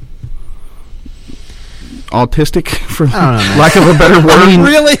being autistic, for lack of a better word? I mean,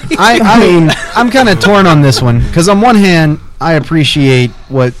 Really? I mean, I'm kind of torn on this one, because on one hand, I appreciate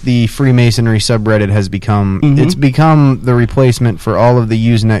what the Freemasonry subreddit has become. Mm-hmm. It's become the replacement for all of the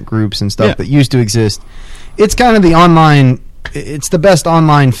Usenet groups and stuff that used to exist. It's kind of the online... It's the best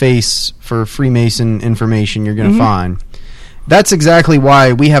online face for Freemason information you're going to find. That's exactly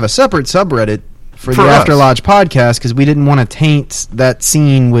why we have a separate subreddit for the us. After Lodge podcast, because we didn't want to taint that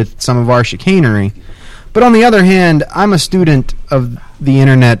scene with some of our chicanery. But on the other hand, I'm a student of the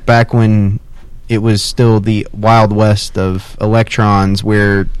internet back when it was still the Wild West of electrons,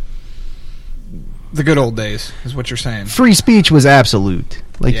 where The good old days is what you're saying. free speech was absolute.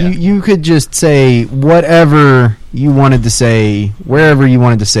 Like, Yeah. you could just say whatever you wanted to say, wherever you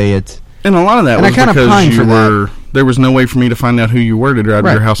wanted to say it. And a lot of that And I was kinda because pine you for that. were. There was no way for me to find out who you were to drive to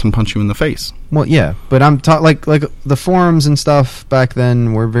Right. your house and punch you in the face. Well, yeah, but I'm like the forums and stuff back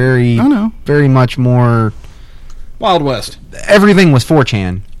then were very, I know. very much more. Wild West. Everything was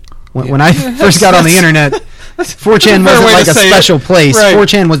 4chan. When I first got on the internet, 4chan fair wasn't way like to a say it. special place. Right.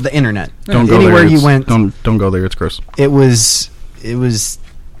 4chan was the internet. Don't go Anywhere there. you It's- went, Don't go there. It's gross. it was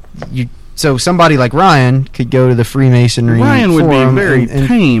you. So somebody like Ryan could go to the Freemasonry. Ryan would be forum very and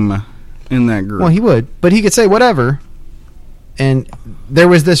tame in that group. well, he would, but he could say whatever, and there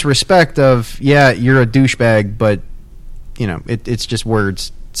was this respect of, yeah, you're a douchebag, but it's just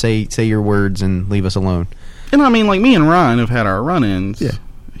words. Say your words and leave us alone. And I mean, like, me and Ryan have had our run-ins. Yeah.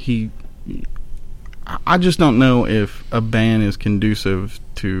 I just don't know if a ban is conducive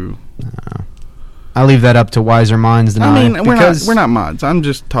to. I leave that up to wiser minds than I. I mean, because we're not mods. I'm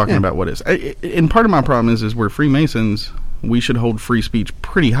just talking Yeah. about what is. And part of my problem is we're Freemasons. We should hold free speech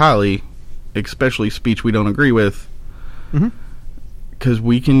pretty highly, especially speech we don't agree with. Mhm. Because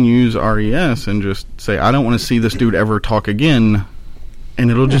we can use RES and just say, I don't want to see this dude ever talk again, and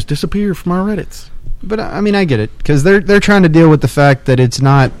it'll just disappear from our Reddits. But I mean, I get it, because they're trying to deal with the fact that it's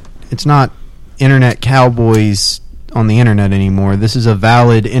not internet cowboys on the internet anymore. This is a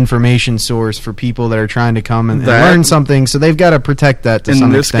valid information source for people that are trying to come and That- learn something. So they've got to protect that to some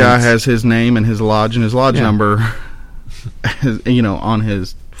And this extent. guy has his name and his lodge Yeah. number, on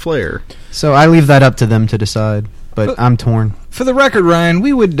his flare. So I leave that up to them to decide. But I'm torn. For the record, Ryan,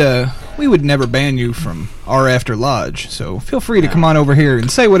 we would never ban you from our After Lodge. So feel free to come on over here and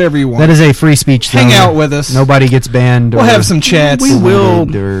say whatever you want. That is a free speech zone. Hang out with us. Nobody gets banned. We'll or have some chats. We will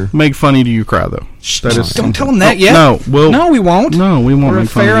deleted or- make funny to you cry, though. That is Don't tell something. them that yet. No, No, we won't. No, we won't We're a make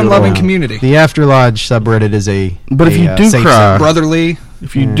fun of fair you and at all. loving community. The After Lodge subreddit is a. But if you do safe cry- zone. Brotherly.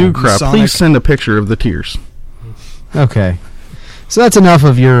 If you do cry, Sonic. please send a picture of the tears. Okay, so that's enough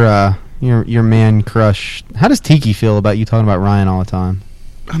of your man crush. How does Tiki feel about you talking about Ryan all the time?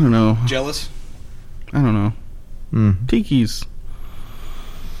 I don't know. Jealous? I don't know. Tiki's.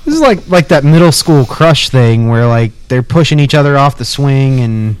 This is like that middle school crush thing where like they're pushing each other off the swing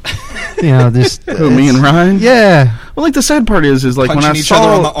and just Who, me and Ryan? Yeah, Well, like, the sad part is like Punching when I each other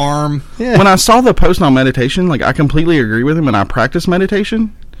on the saw arm. yeah. when I saw the post on meditation, like, I completely agree with him, and I practice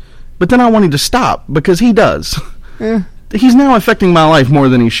meditation. But then I wanted to stop because he does. Yeah. He's now affecting my life more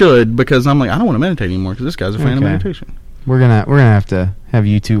than he should because I'm like, I don't want to meditate anymore because this guy's a fan of Okay. meditation. We're gonna have to have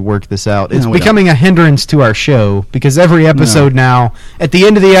you two work this out. It's No, we becoming a hindrance to our show because every episode now, at the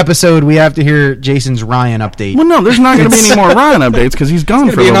end of the episode, we have to hear Jason's Ryan update. Well, no, there's not going to be any more Ryan updates because he's gone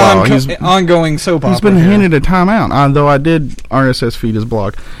It's for a going to be while. an He's ongoing soap opera. He's been here. handed a timeout, though I did RSS feed his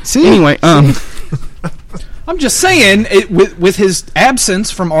blog. See? Anyway, I'm just saying, with his absence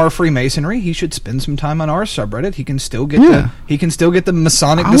from our Freemasonry, he should spend some time on our subreddit. He can still get the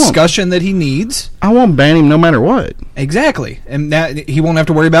Masonic I won't- discussion that he needs. I won't ban him no matter what. Exactly, and that he won't have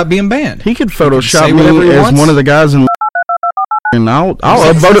to worry about being banned. He could say Photoshop whatever he me as wants. one of the guys in, and I'll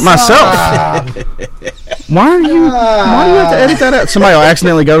upvote it myself. Why do you have to edit that out? Somebody will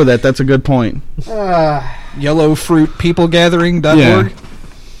accidentally go to that. That's a good point. Yellowfruitpeoplegathering.org.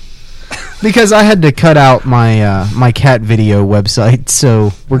 Because I had to cut out my cat video website,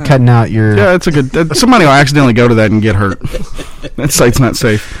 so we're cutting out your. Yeah, that's a good. Somebody will accidentally go to that and get hurt. That site's not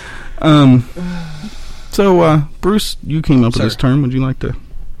safe. So, Bruce, you came up with this term. Would you like to?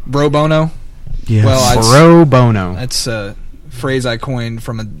 Bro Bono. Yes. Well, Pro bono. That's a phrase I coined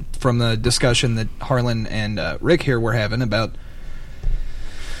from the discussion that Harlan and Rick here were having about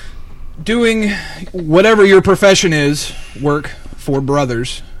doing whatever your profession is, work for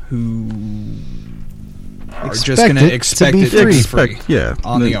brothers who are just going to expect be it to be free. free Yeah,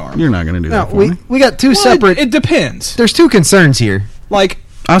 on the arm. You're not going to do No, that for we me. got two Well, separate. It depends. There's two concerns here. Like,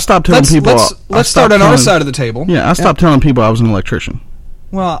 I stopped telling people. let's start on our side of the table. Yeah, I stopped telling people I was an electrician.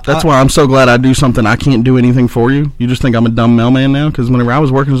 Well, That's why I'm so glad I do something I can't do anything for you. You just think I'm a dumb mailman now? Because whenever I was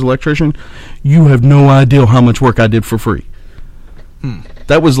working as an electrician, you have no idea how much work I did for free.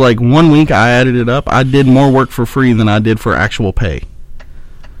 That was like 1 week I added it up. I did more work for free than I did for actual pay.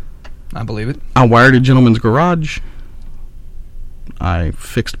 I believe it. I wired a gentleman's garage. I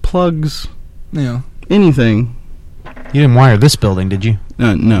fixed plugs. Yeah. Anything. You didn't wire this building, did you?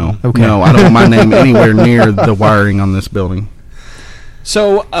 No. Okay. No, I don't want my name anywhere near the wiring on this building.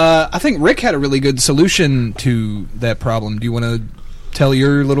 So I think Rick had a really good solution to that problem. Do you want to tell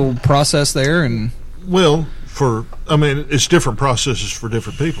your little process there? And Well, it's different processes for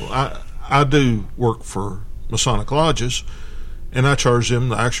different people. I do work for Masonic lodges, and I charge them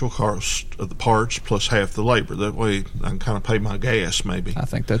the actual cost of the parts plus half the labor. That way I can kind of pay my gas, maybe. I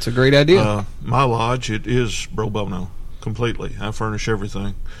think that's a great idea. My lodge, it is pro bono completely. I furnish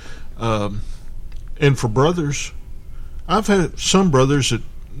everything. And for brothers, I've had some brothers that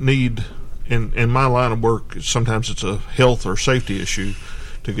need, in my line of work, sometimes it's a health or safety issue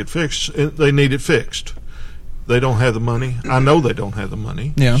to get fixed. And they need it fixed. They don't have the money. I know they don't have the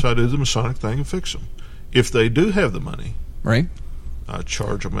money. Yeah. So I do the Masonic thing and fix them. If they do have the money, right? I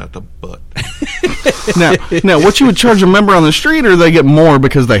charge them at the butt. Now, what you would charge a member on the street, or they get more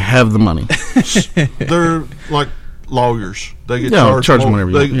because they have the money? They're like lawyers. They get charge charged them more.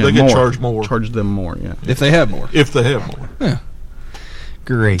 whatever. They get charged more. Charge them more. Yeah. If they have more. If they have more. Yeah.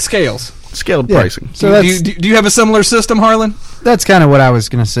 Great. Scales. Scaled Yeah. pricing. So do you have a similar system, Harlan? that's kind of what I was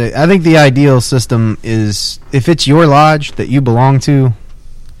going to say. I think the ideal system is if it's your lodge that you belong to,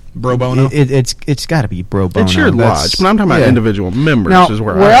 Bro bono. it's got to be pro bono. It's your lodge, but I'm talking about individual members. Now, Is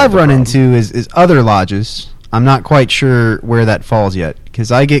where I've run into is other lodges. I'm not quite sure where that falls yet,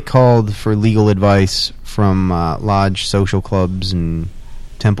 because I get called for legal advice from lodge social clubs and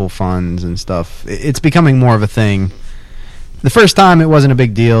temple funds and stuff. It's becoming more of a thing. The first time it wasn't a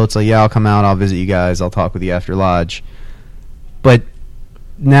big deal. It's like, yeah, I'll come out, I'll visit you guys, I'll talk with you after lodge. But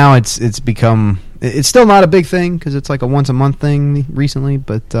now it's become... It's still not a big thing because it's like a once-a-month thing recently,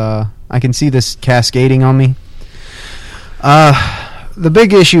 but I can see this cascading on me. The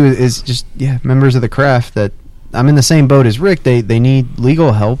big issue is just, members of the craft that... I'm in the same boat as Rick. They need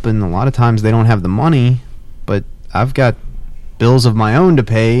legal help, and a lot of times they don't have the money, but I've got bills of my own to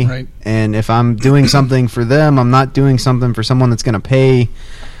pay, right. And if I'm doing something for them, I'm not doing something for someone that's going to pay...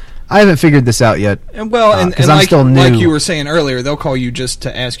 I haven't figured this out yet. And I'm like, still new. like you were saying earlier, they'll call you just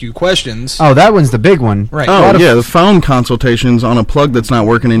to ask you questions. Oh, that one's the big one. Right. Oh, yeah, the phone consultations on a plug that's not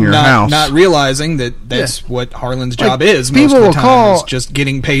working in your house. Not realizing that that's what Harlan's job is. Most people of the will time call- is just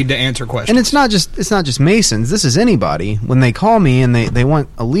getting paid to answer questions. And it's not just Masons. This is anybody. When they call me and they want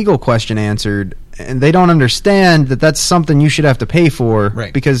a legal question answered, and they don't understand that that's something you should have to pay for,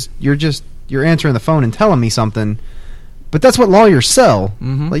 right. Because you're answering the phone and telling me something. But that's what lawyers sell.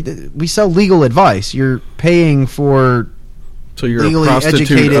 Mm-hmm. Like, we sell legal advice. You're paying for So you're legally a prostitute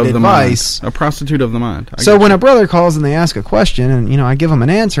educated of the advice. mind. A prostitute of the mind. So when a brother calls and they ask a question, and I give them an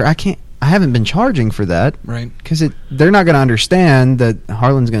answer, I haven't been charging for that, right? Because they're not going to understand that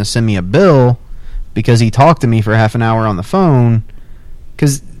Harlan's going to send me a bill because he talked to me for half an hour on the phone.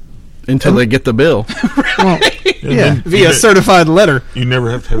 Until they get the bill. Well, yeah, via certified letter. You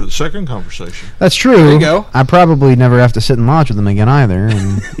never have to have the second conversation. That's true. There you go. I probably never have to sit and lodge with them again either,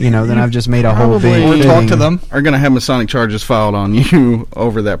 and then I've just made a whole big Or thing. talk to them. Are going to have Masonic charges filed on you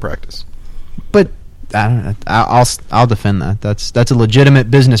over that practice. But I don't know. I'll defend that. That's a legitimate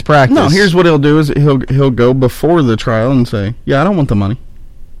business practice. No, here's what he'll do is he'll go before the trial and say, "Yeah, I don't want the money.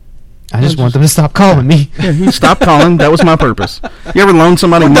 I just want them to stop calling me." Yeah, you stop calling. That was my purpose. You ever loan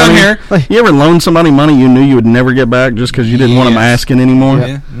somebody We're done money? here. You ever loan somebody money you knew you would never get back just because you didn't want them asking anymore?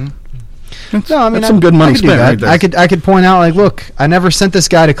 Yeah. No, I mean, that's some good money I could do spent that. right there. I could point out, like, look, I never sent this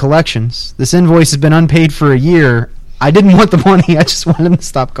guy to collections. This invoice has been unpaid for a year. I didn't want the money. I just wanted him to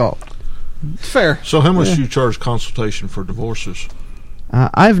stop calling. Fair. So how much do you charge consultation for divorces?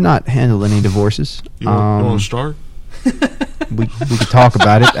 I've not handled any divorces. You want to start? We could talk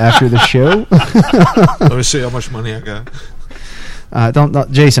about it after the show. Let me see how much money I got.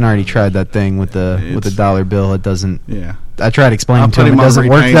 Don't. Jason already tried that thing with the dollar bill. It doesn't. Yeah. I tried explaining I'll to put him him it on doesn't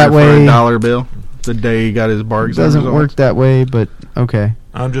work retainer that for way. a dollar bill the day he got his bar It exam doesn't results. work that way, but okay.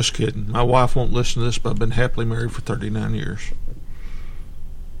 I'm just kidding. My wife won't listen to this, but I've been happily married for 39 years.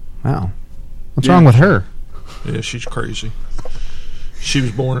 Wow. What's wrong with her? Yeah, she's crazy. She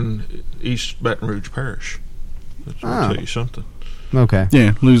was born in East Baton Rouge Parish. I'll tell you something. Okay.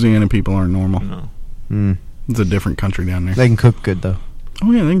 Yeah, Louisiana people aren't normal. No. It's a different country down there. They can cook good though.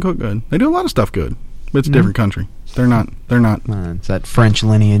 Oh yeah, they can cook good. They do a lot of stuff good, but it's a different country. They're not. It's that French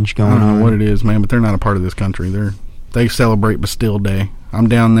lineage I going don't on. know what it is, man, but they're not a part of this country. They celebrate Bastille Day. I'm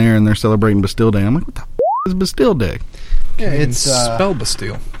down there and they're celebrating Bastille Day. I'm like, what the is Bastille Day? Yeah, It's spell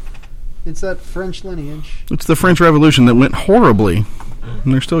Bastille. It's that French lineage. It's the French Revolution that went horribly,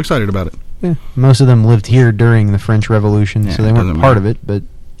 and they're still excited about it. Yeah. Most of them lived here during the French Revolution, Yeah, so they it weren't doesn't part matter. of it. But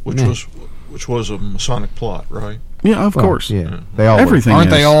Which was a Masonic plot, right? Yeah, of well, course. yeah, they all Everything Aren't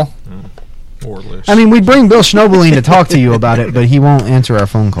is. they all? more or less. I mean, we bring Bill Schnobeline to talk to you about it, but he won't answer our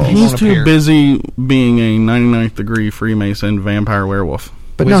phone calls. He's won't too appear. busy being a 99th degree Freemason vampire werewolf.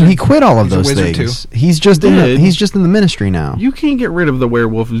 But Wizard. no, he quit all of He's a those wizard, things. He's just in Did. he's just in the ministry now. You can't get rid of the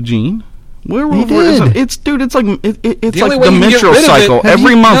werewolf gene. Werewolf He did. it's it's like it's The only like way the you can get menstrual rid of it- cycle. Have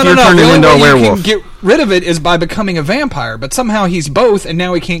Every month you're The turning only into way a werewolf. You can get rid of it is by becoming a vampire, but somehow he's both, and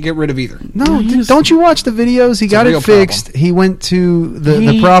now he can't get rid of either. No, He's- don't you watch the videos? He a got real it fixed. He went to the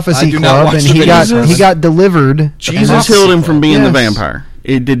I prophecy do not club watch and the he videos. got delivered. Jesus healed him from being the Yes. vampire.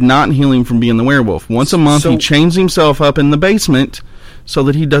 It did not heal him from being the werewolf. Once a month, he So- chains himself up in the basement so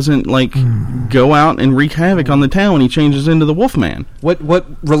that he doesn't go out and wreak havoc on the town when he changes into the Wolfman. What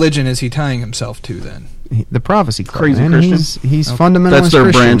religion is he tying himself to then? The prophecy club. Crazy man. Christian? He's Okay. fundamentalist That's their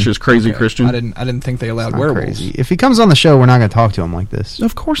Christian. branch is crazy Okay. Christian. I didn't think they allowed Not werewolves. crazy. If he comes on the show, we're not going to talk to him like this.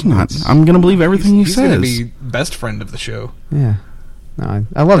 Of course not. I'm going to believe everything He's he going to says. be best friend of the show. Yeah, no,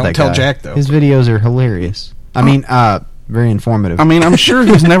 I love Don't that tell guy. Jack, though. His videos are hilarious. I mean, very informative. I mean, I'm sure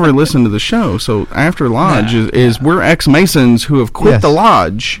he's never listened to the show. So After Lodge is we're ex-Masons who have quit Yes. the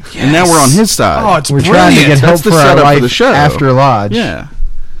lodge, and now we're on his side. Oh, it's we're brilliant. trying to get help That's the for our setup for life the show. after Lodge. Yeah,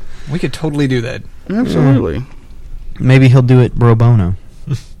 We could totally do that. absolutely. Maybe he'll do it pro bono.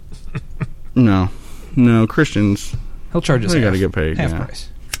 No, Christians. He'll charge us They half. gotta get paid, Half yeah. price.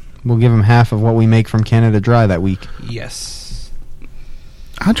 We'll give him half of what we make from Canada Dry that week. Yes.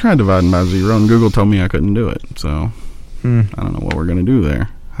 I tried dividing by zero, and Google told me I couldn't do it. So Hmm. I don't know what we're gonna do there.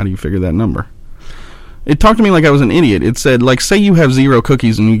 How do you figure that number? It talked to me like I was an idiot. It said, like, say you have 0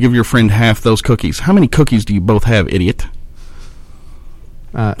 cookies and you give your friend half those cookies. How many cookies do you both have, idiot?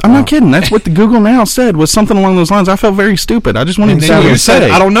 I'm not kidding. That's what the Google Now said, was something along those lines. I felt very stupid. I just wanted And to see then what you it said,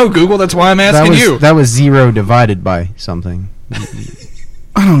 said. I don't know, Google. That's why I'm asking you. That was 0 divided by something.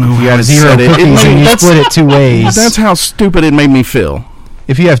 I don't know. You how got it 0 said it. cookies It made- and you that's- split it 2 ways. That's how stupid it made me feel.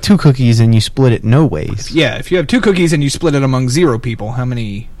 If you have 2 cookies and you split it no ways. Yeah, if you have 2 cookies and you split it among 0 people, how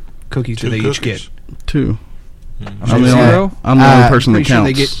many cookies do they each get? 2. Among I'm the 0? only, I'm the only person that Pretty sure counts.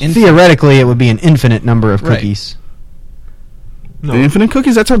 they get infinite. Theoretically, it would be an infinite number of Right. cookies. No, The infinite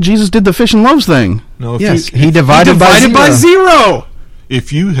cookies, that's how Jesus did the fish and loaves thing. no. If Yes, you, he divided, Divided by 0. 0!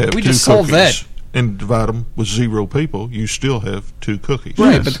 if you have We 2 just solved cookies that. and divide them with 0 people, you still have 2 cookies.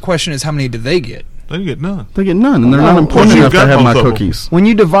 Right, Yes. but the question is, how many do they get? They get none. They get none, and they're Well, not important you've enough to got have my both of them. cookies. When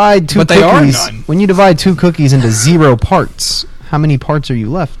you divide 2 But they are cookies, none. when you divide 2 cookies into 0 parts, how many parts are you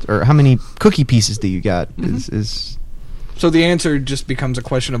left, or how many cookie pieces do you got? Is So the answer just becomes a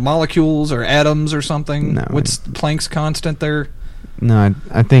question of molecules or atoms or something? No. What's Planck's constant there? no?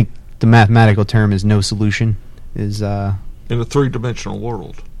 I think the mathematical term is no solution. Is In a 3-dimensional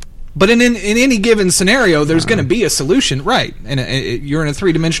world. But in any given scenario, there's going to be a solution, right? And you're in a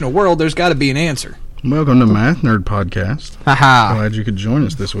 3-dimensional world, there's got to be an answer. Welcome to Math Nerd Podcast. haha. Glad you could join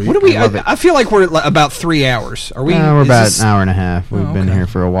us this week. What do we? I love it. I feel like we're at about 3 hours. Are we? We're is about this- an hour and a half. We've Oh, been okay. here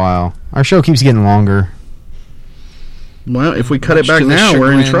for a while. Our show keeps getting longer. Well, if we cut it much back to the now,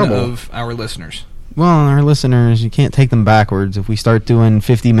 we're in chagrin trouble. Of our listeners. Well, our listeners, you can't take them backwards. If we start doing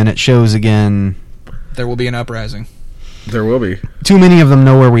 50-minute shows again, There will be an uprising. There will be. too many of them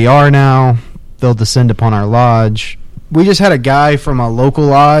know where we are now. They'll descend upon our lodge. We just had a guy from a local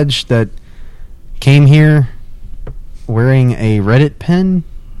lodge that came here wearing a Reddit pen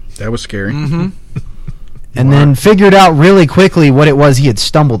That was scary. Mm-hmm. and then figured out really quickly what it was he had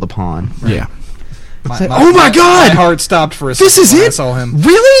stumbled upon. Yeah. Oh my God! My heart stopped for a This second is when I it? saw him.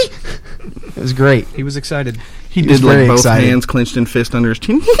 Really? It was great. He was excited. He was did like very both excited. hands clenched in fist under his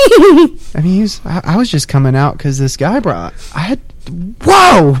chin. I mean, I was just coming out because this guy brought.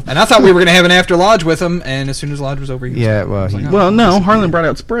 Whoa! And I thought we were going to have an after lodge with him, and as soon as lodge was over, he was Yeah, well, he, like, Well, no, Harlan brought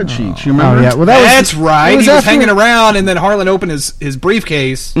out spreadsheets. You remember? oh yeah, well that That's was right. it He was after- hanging around, and then Harlan opened his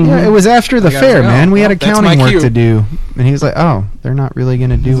briefcase. Yeah, it was after the I gotta fair, go. man. We had Well, that's accounting my work cue. to do, and he was like, "Oh, they're not really going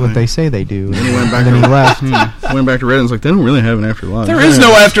to do what like- they say they do." Then he went back. And then he left. Went back to Reddit and was like, they don't really have an after lodge. There is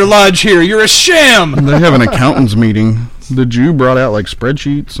no after lodge here. You're a sham. They have an accountants meeting. The Jew brought out like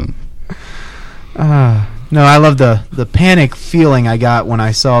spreadsheets and No, I love the panic feeling I got when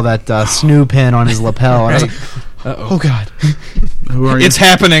I saw that snoo pin on his lapel. I was like, "Oh God!" who are you? It's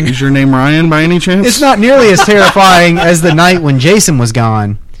happening. Is your name Ryan by any chance? It's not nearly as terrifying as the night when Jason was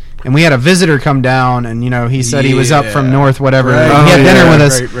gone. And we had a visitor come down, and he said he was up from Yeah. north, whatever. Right. And he had Oh, dinner yeah. with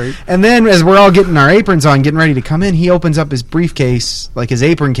us. Right. And then, as we're all getting our aprons on, getting ready to come in, he opens up his briefcase, like his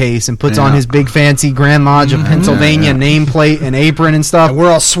apron case, and puts on Yeah. his big fancy Grand Lodge of Pennsylvania nameplate and apron and stuff. And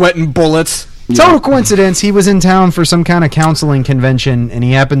we're all sweating bullets. Total coincidence. He was in town for some kind of counseling convention, and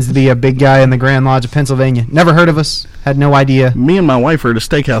he happens to be a big guy in the Grand Lodge of Pennsylvania. Never heard of us. Had no idea. Me and my wife are at a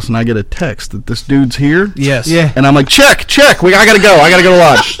steakhouse, and I get a text that this dude's here. Yes. Yeah. And I'm like, check. I gotta go to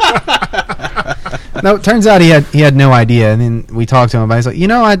lodge. No, it turns out he had no idea, and then we talked to him about it. He's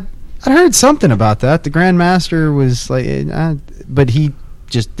like, I'd heard something about that. The Grand Master was like, but he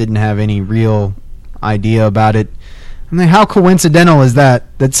just didn't have any real idea about it. I mean, how coincidental is that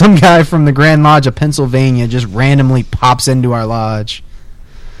some guy from the Grand Lodge of Pennsylvania just randomly pops into our lodge?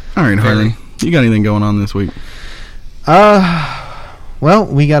 All right, Harley, you got anything going on this week? Well,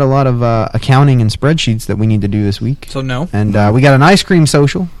 we got a lot of accounting and spreadsheets that we need to do this week. So no. And we got an ice cream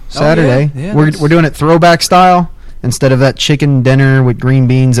social Saturday. Yeah, we're doing it throwback style instead of that chicken dinner with green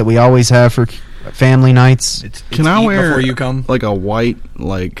beans that we always have for family nights. Can I wear before you come? Like a white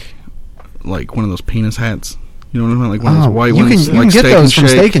like one of those penis hats? You know what I mean? Like one of those white you ones. You can get those from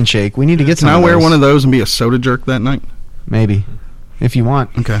Steak and Shake. We need to get some. Can I wear one of those and be a soda jerk that night? Maybe, if you want.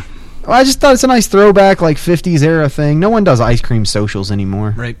 Okay. Well, I just thought it's a nice throwback, like 50s era thing. No one does ice cream socials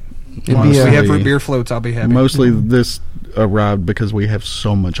anymore. Right. We have root beer floats, I'll be happy. Mostly this arrived because we have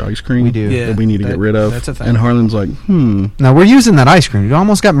so much ice cream. We do. That we need to get rid of. That's a thing. And Harlan's like, Now, we're using that ice cream. You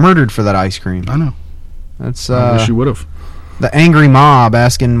almost got murdered for that ice cream. I know. That's I wish you would have. The angry mob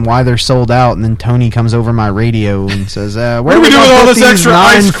asking why they're sold out, and then Tony comes over my radio and says, where are we doing all this extra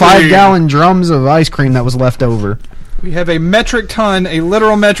 9 5-gallon drums of ice cream that was left over? We have a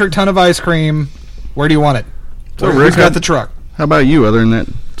literal metric ton of ice cream. Where do you want it? So Rick got the truck. How about you, other than that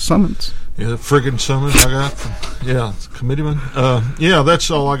summons? Yeah, the friggin' summons I got from, committeeman.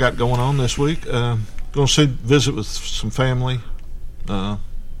 That's all I got going on this week. Going to visit with some family the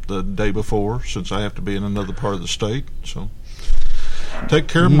day before, since I have to be in another part of the state. So, take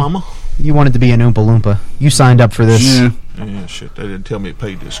care of Mama. You wanted to be an Oompa Loompa. You signed up for this. Yeah, shit. They didn't tell me it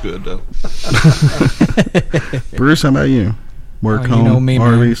paid this good, though. Bruce, how about you? Work, home, you know me,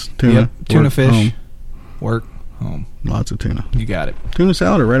 Harvey's, tuna. Yep. Tuna, work, fish, home. work, home. Lots of tuna. You got it. Tuna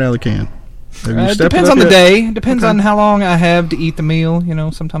salad or right out of the can? It depends on the day. Depends on how long I have to eat the meal.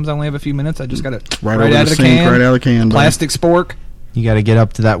 Sometimes I only have a few minutes. I just got it right out of the can. Right out of the can. Plastic spork. You got to get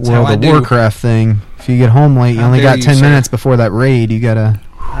up to that World of Warcraft thing. If you get home late, you only got 10 minutes before that raid. You got to...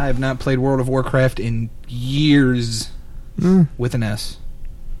 I have not played World of Warcraft in years with an S.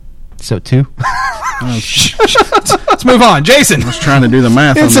 So 2? Let's move on. Jason. I was trying to do the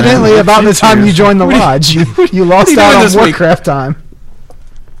math. Incidentally, about the time you joined the lodge, you lost out on Warcraft time.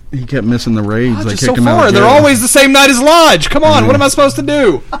 He kept missing the raids. Lodge they is kicked so him far. out. They're always the same night as Lodge. Come on, what am I supposed to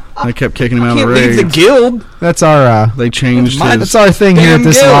do? They kept kicking him out of the Can't raids. leave the guild. That's our. They changed. That's our thing here at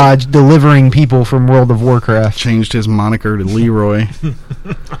this guild. lodge, delivering people from World of Warcraft. Changed his moniker to Leroy.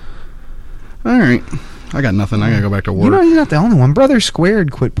 All right, I got nothing. I gotta go back to work. You're not the only one. Brother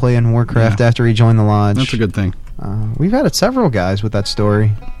Squared quit playing Warcraft after he joined the lodge. That's a good thing. We've had several guys with that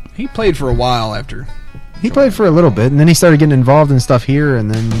story. He played for a while after. He played for a little bit, and then he started getting involved in stuff here,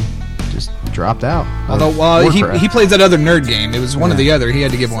 and then just dropped out. Although he plays that other nerd game. It was one or the other. He had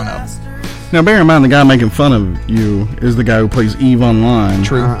to give one up. Now, bear in mind, the guy making fun of you is the guy who plays EVE Online.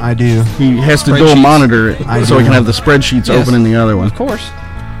 True. I do. He has to dual monitor it so he can have the spreadsheets open in the other one. Of course.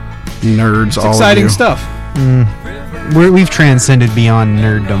 Nerds, It's all exciting of you. stuff. We've transcended beyond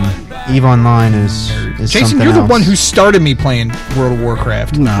nerddom. EVE Online is Jason, something you're the else. one who started me playing World of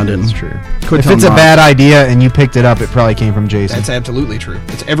Warcraft. No, I didn't. That's true. Quit If telling it's a lies. bad idea and you picked it up, it probably came from Jason. That's absolutely true.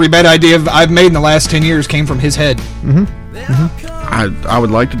 It's every bad idea I've made in the last 10 years came from his head. I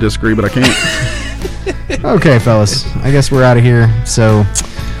would like to disagree, but I can't. Okay, fellas. I guess we're out of here. So,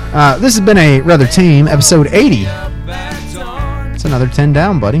 this has been a rather tame episode 80. It's another 10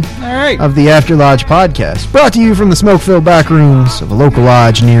 down, buddy. All right. Of the After Lodge podcast, brought to you from the smoke-filled back rooms of a local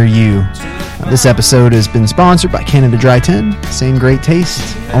lodge near you. This episode has been sponsored by Canada Dry 10. Same great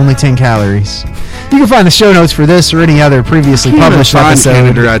taste, only 10 calories. You can find the show notes for this or any other previously published episode.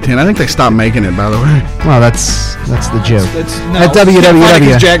 Canada Dry 10. I think they stopped making it, by the way. Well, that's the joke. At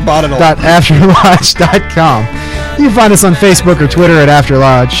www.afterlodge.com. You can find us on Facebook or Twitter at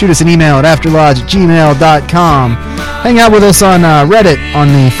Afterlodge. Shoot us an email at afterlodge@gmail.com. Hang out with us on Reddit on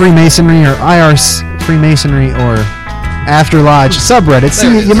the Freemasonry or IRC Freemasonry or Afterlodge subreddit.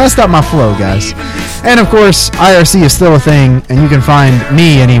 See, you messed up my flow, guys. And of course, IRC is still a thing, and you can find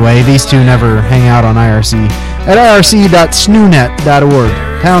me anyway. These two never hang out on IRC at irc.snoonet.org.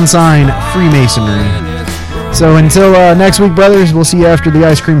 # Freemasonry. So until next week, brothers, we'll see you after the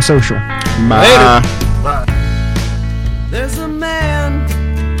ice cream social. Bye. There's a man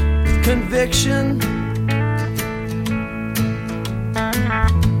with conviction,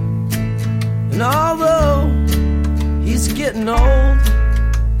 and although he's getting old,